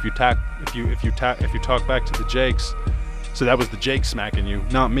face if you talk back to the Jakes. So that was the Jake smacking you,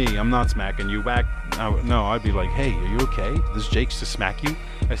 not me. I'm not smacking you back. No, I'd be like, hey, are you okay? Does Jake just smack you?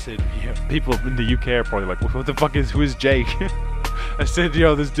 I said, yeah. People in the UK are probably like, who is Jake? I said,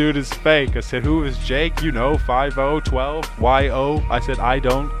 this dude is fake. I said, who is Jake? 50, 12, YO. I said, I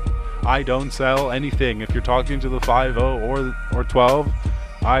don't sell anything. If you're talking to the 50 or 12,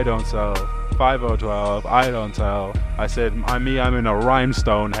 I don't sell. 50, 12, I don't sell. I said, I'm in a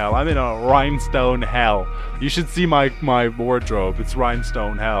rhinestone hell. I'm in a rhinestone hell. You should see my wardrobe. It's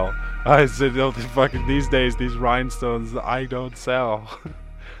rhinestone hell. I said, these days, these rhinestones, I don't sell.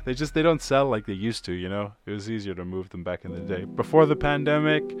 They don't sell like they used to, It was easier to move them back in the day. Before the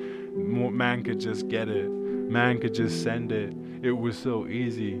pandemic, man could just get it. Man could just send it. It was so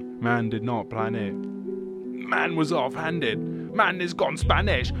easy. Man did not plan it. Man was off-handed. Man is gone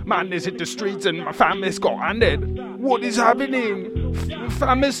Spanish. Man is hit the streets and my fam is got handed. What is happening?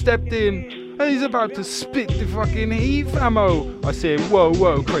 Fam has stepped in. And he's about to spit the fucking heat, famo. I said,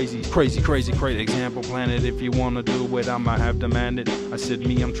 whoa, crazy example planet. If you wanna do it, I'ma have to man it. I said,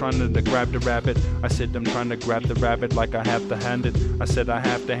 me, I'm trying to grab the rabbit. I said, I'm trying to grab the rabbit like I have to hand it. I said, I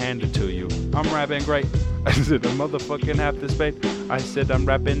have to hand it to you. I'm rapping great. I said, I motherfucking have this bait. I said, I'm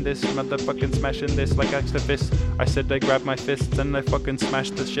rapping this, motherfucking smashing this like extra fist. I said, I grab my fists and I fucking smash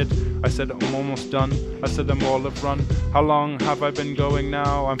this shit. I said, I'm almost done. I said, I'm all of run. How long have I been going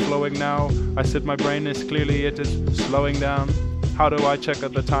now? I'm flowing now. I said, my brain is clearly, it is slowing down. How do I check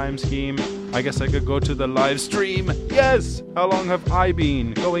out the time scheme? I guess I could go to the live stream. Yes! How long have I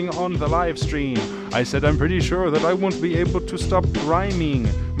been going on the live stream? I said, I'm pretty sure that I won't be able to stop rhyming.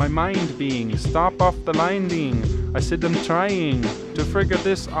 My mind being, stop off the line being. I said, I'm trying to figure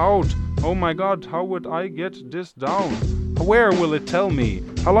this out. Oh my god, how would I get this down? Where will it tell me?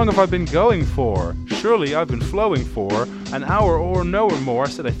 How long have I been going for? Surely I've been flowing for an hour or no or more. I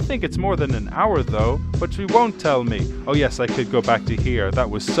said, I think it's more than an hour though, but she won't tell me. Oh yes, I could go back to here. That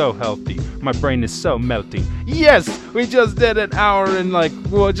was so healthy. My brain is so melting. Yes, we just did an hour and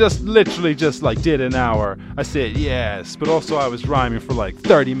literally did an hour. I said yes, but also I was rhyming for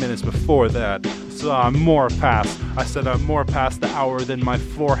 30 minutes before that. So I'm more past. I said I'm more past the hour than my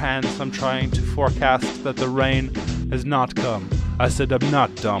forehands. I'm trying to forecast that the rain has not come. I said I'm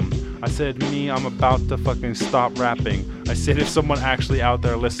not dumb. I said, me, I'm about to fucking stop rapping. I said, if someone actually out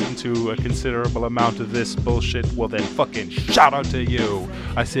there listened to a considerable amount of this bullshit, well then fucking shout out to you.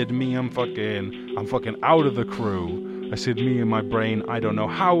 I said, me, I'm fucking out of the crew. I said, me and my brain, I don't know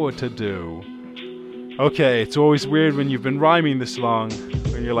how to do. Okay, it's always weird when you've been rhyming this long.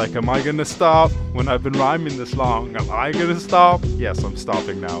 When you're like, am I gonna stop? When I've been rhyming this long, am I gonna stop? Yes, I'm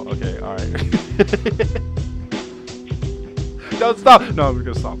stopping now. Okay, alright. Don't stop! No, I'm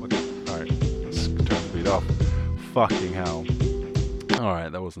gonna stop. Okay, alright. Let's turn the beat off. Fucking hell.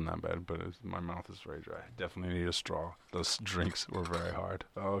 Alright, that wasn't that bad, but my mouth is very dry. Definitely need a straw. Those drinks were very hard.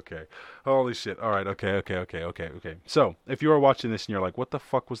 Okay. Holy shit. Alright, okay. So, if you are watching this and you're like, what the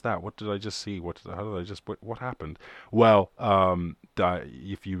fuck was that? What did I just see? What happened? Well,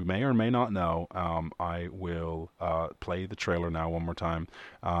 if you may or may not know, I will play the trailer now one more time.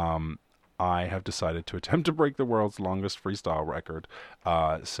 I have decided to attempt to break the world's longest freestyle record.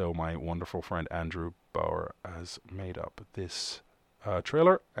 So my wonderful friend Andrew Bauer has made up this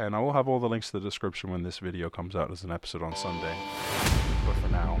trailer, and I will have all the links to the description when this video comes out as an episode on Sunday. But for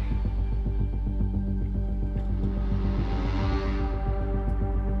now...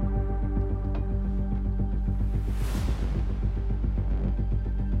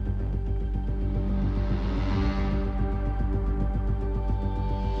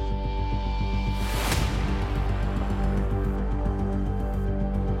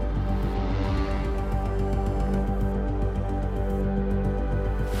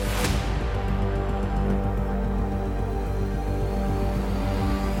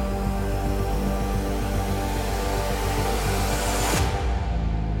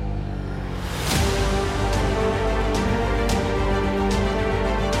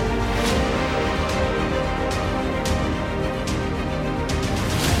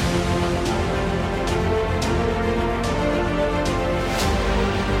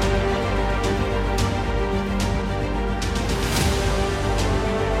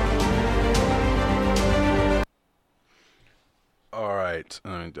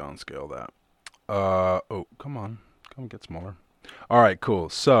 Let me downscale that. Oh, come on. Come get smaller. Alright, cool.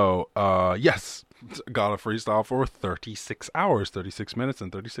 So, yes. Got a freestyle for 36 hours, 36 minutes,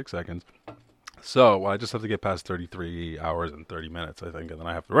 and 36 seconds. So, well, I just have to get past 33 hours and 30 minutes, I think, and then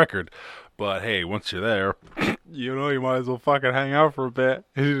I have the record. But, hey, once you're there, you know, you might as well fucking hang out for a bit.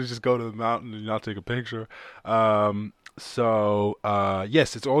 You just go to the mountain and not take a picture. So,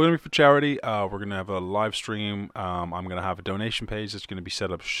 yes, it's all going to be for charity. We're going to have a live stream. I'm going to have a donation page that's going to be set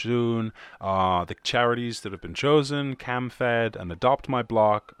up soon. The charities that have been chosen, CamFed and Adopt My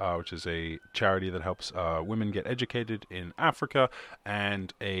Block, which is a charity that helps women get educated in Africa,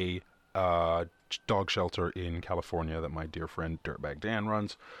 and a dog shelter in California that my dear friend Dirtbag Dan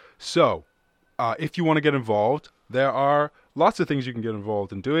runs. So, if you want to get involved, there are lots of things you can get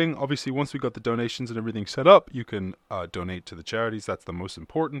involved in doing. Obviously, once we got the donations and everything set up, you can donate to the charities. That's the most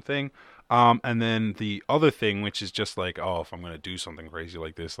important thing. And then the other thing, which is just like, oh, if I'm going to do something crazy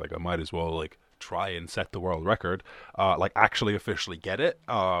like this, like I might as well like try and set the world record, like actually officially get it.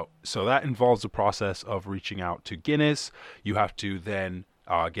 So that involves a process of reaching out to Guinness. You have to then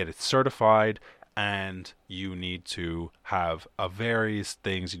get it certified, and you need to have various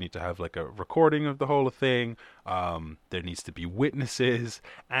things. You need to have like a recording of the whole thing. There needs to be witnesses,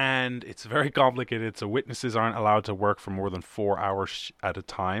 and it's very complicated. So witnesses aren't allowed to work for more than 4 hours at a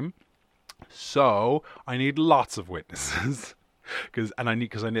time. So I need lots of witnesses,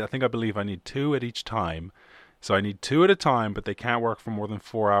 I believe I need 2 at each time. So I need 2 at a time, but they can't work for more than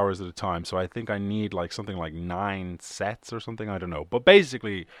 4 hours at a time. So I think I need like something like 9 sets or something. I don't know. But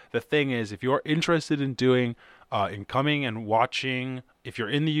basically, the thing is, if you're interested in doing, in coming and watching, if you're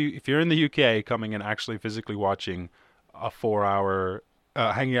in the UK, coming and actually physically watching a 4-hour,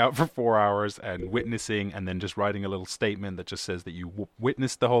 hanging out for 4 hours and witnessing, and then just writing a little statement that just says that you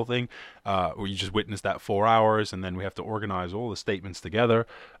witnessed the whole thing, or you just witnessed that 4 hours, and then we have to organize all the statements together.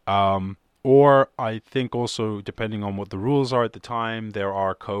 Or I think also, depending on what the rules are at the time, there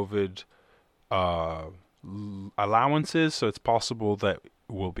are COVID allowances, so it's possible that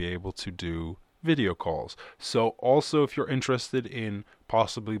we'll be able to do video calls. So also, if you're interested in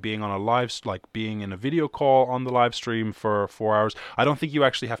possibly being on being in a video call on the live stream for 4 hours, I don't think you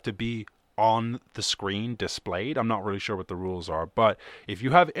actually have to be on the screen displayed. I'm not really sure what the rules are, but if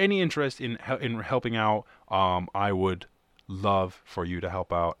you have any interest in helping out, I would love for you to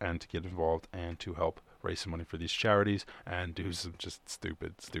help out and to get involved and to help raise some money for these charities and do some just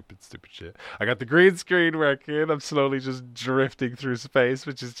stupid shit. I got the green screen working. I'm slowly just drifting through space,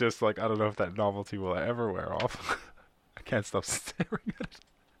 which is just like, I don't know if that novelty will ever wear off. I can't stop staring at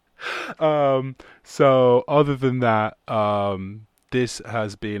it. So other than that, this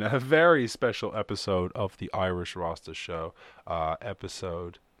has been a very special episode of the Irish Rasta Show,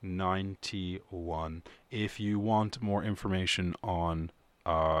 episode 91. If you want more information on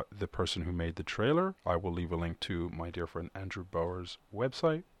the person who made the trailer, I will leave a link to my dear friend Andrew Bower's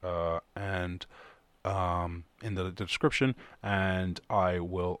website and in the description, and I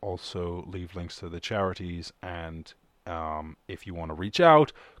will also leave links to the charities, and if you want to reach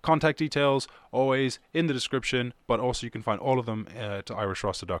out, contact details always in the description, but also you can find all of them at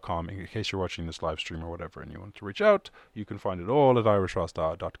irishrasta.com in case you're watching this live stream or whatever and you want to reach out. You can find it all at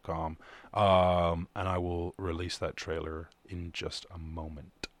irishrasta.com, and I will release that trailer in just a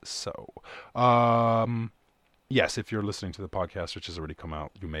moment. So yes, if you're listening to the podcast, which has already come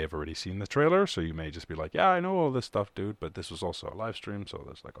out, you may have already seen the trailer, so you may just be like, yeah, I know all this stuff, dude, but this was also a live stream, so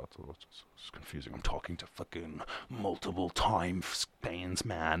there's like, it's confusing. I'm talking to fucking multiple time spans,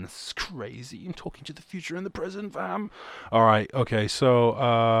 man. It's crazy. I'm talking to the future and the present, fam. All right, okay, so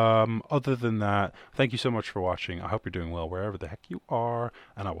other than that, thank you so much for watching. I hope you're doing well wherever the heck you are,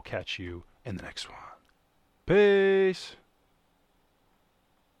 and I will catch you in the next one. Peace.